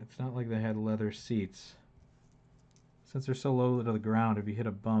it's not like they had leather seats. Since they're so low to the ground, if you hit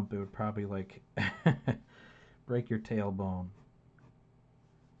a bump, it would probably like break your tailbone.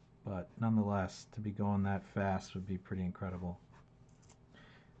 But nonetheless, to be going that fast would be pretty incredible.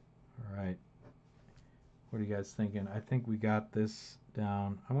 All right. What are you guys thinking? I think we got this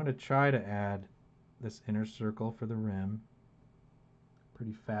down. I'm going to try to add this inner circle for the rim.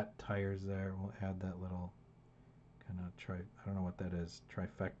 Pretty fat tires there. We'll add that little kind of I don't know what that is,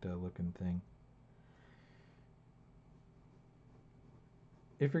 trifecta looking thing.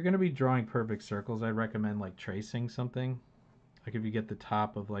 If you're going to be drawing perfect circles, I'd recommend like tracing something. Like if you get the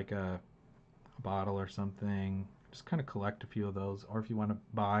top of like a bottle or something, just kind of collect a few of those. Or if you want to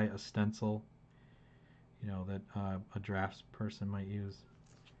buy a stencil, you know, that a drafts person might use.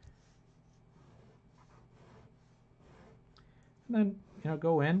 And then, you know,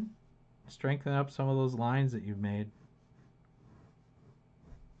 go in, strengthen up some of those lines that you've made.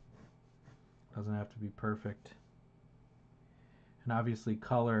 Doesn't have to be perfect. And obviously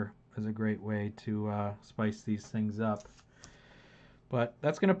color is a great way to spice these things up. But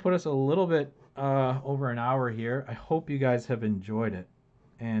that's going to put us a little bit over an hour here. I hope you guys have enjoyed it.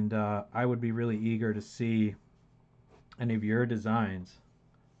 And I would be really eager to see any of your designs.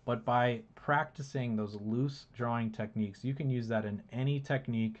 But by practicing those loose drawing techniques, you can use that in any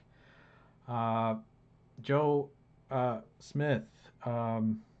technique. Joe Smith,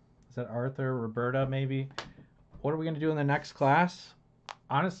 is that Arthur, Roberta maybe? What are we going to do in the next class?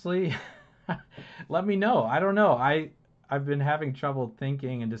 Honestly, let me know. I don't know. I've been having trouble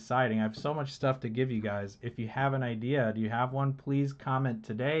thinking and deciding. I have so much stuff to give you guys. If you have an idea, do you have one? Please comment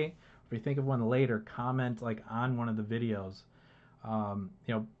today. If you think of one later, comment like on one of the videos. You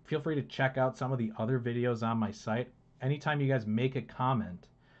know, feel free to check out some of the other videos on my site. Anytime you guys make a comment,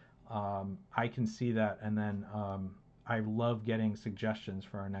 I can see that, and then I love getting suggestions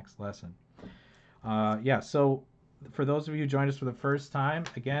for our next lesson. Yeah, so for those of you who joined us for the first time,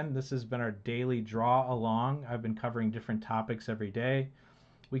 again, this has been our daily draw along. I've been covering different topics every day.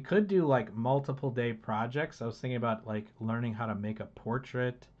 We could do like multiple day projects. I was thinking about like learning how to make a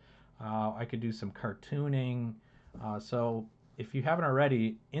portrait. I could do some cartooning. So if you haven't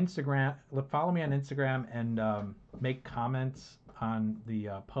already, follow me on Instagram and make comments on the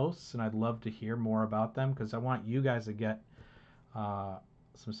posts, and I'd love to hear more about them because I want you guys to get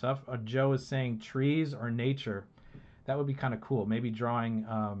some stuff. Joe is saying trees or nature. That would be kind of cool. Maybe drawing,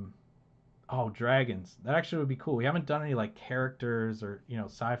 dragons. That actually would be cool. We haven't done any like characters or, you know,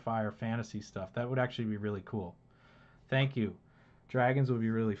 sci-fi or fantasy stuff. That would actually be really cool. Thank you. Dragons would be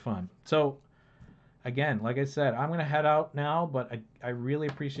really fun. So again, like I said, I'm going to head out now, but I really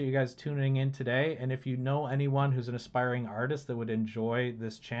appreciate you guys tuning in today. And if you know anyone who's an aspiring artist that would enjoy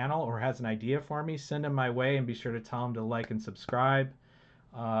this channel or has an idea for me, send them my way and be sure to tell them to like and subscribe.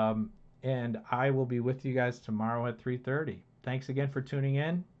 And I will be with you guys tomorrow at 3:30. Thanks again for tuning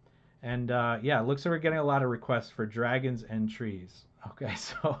in. And yeah, it looks like we're getting a lot of requests for dragons and trees. Okay,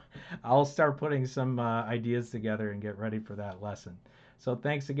 so I'll start putting some ideas together and get ready for that lesson. So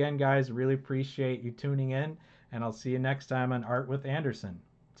thanks again, guys. Really appreciate you tuning in, and I'll see you next time on Art with Anderson.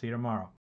 See you tomorrow.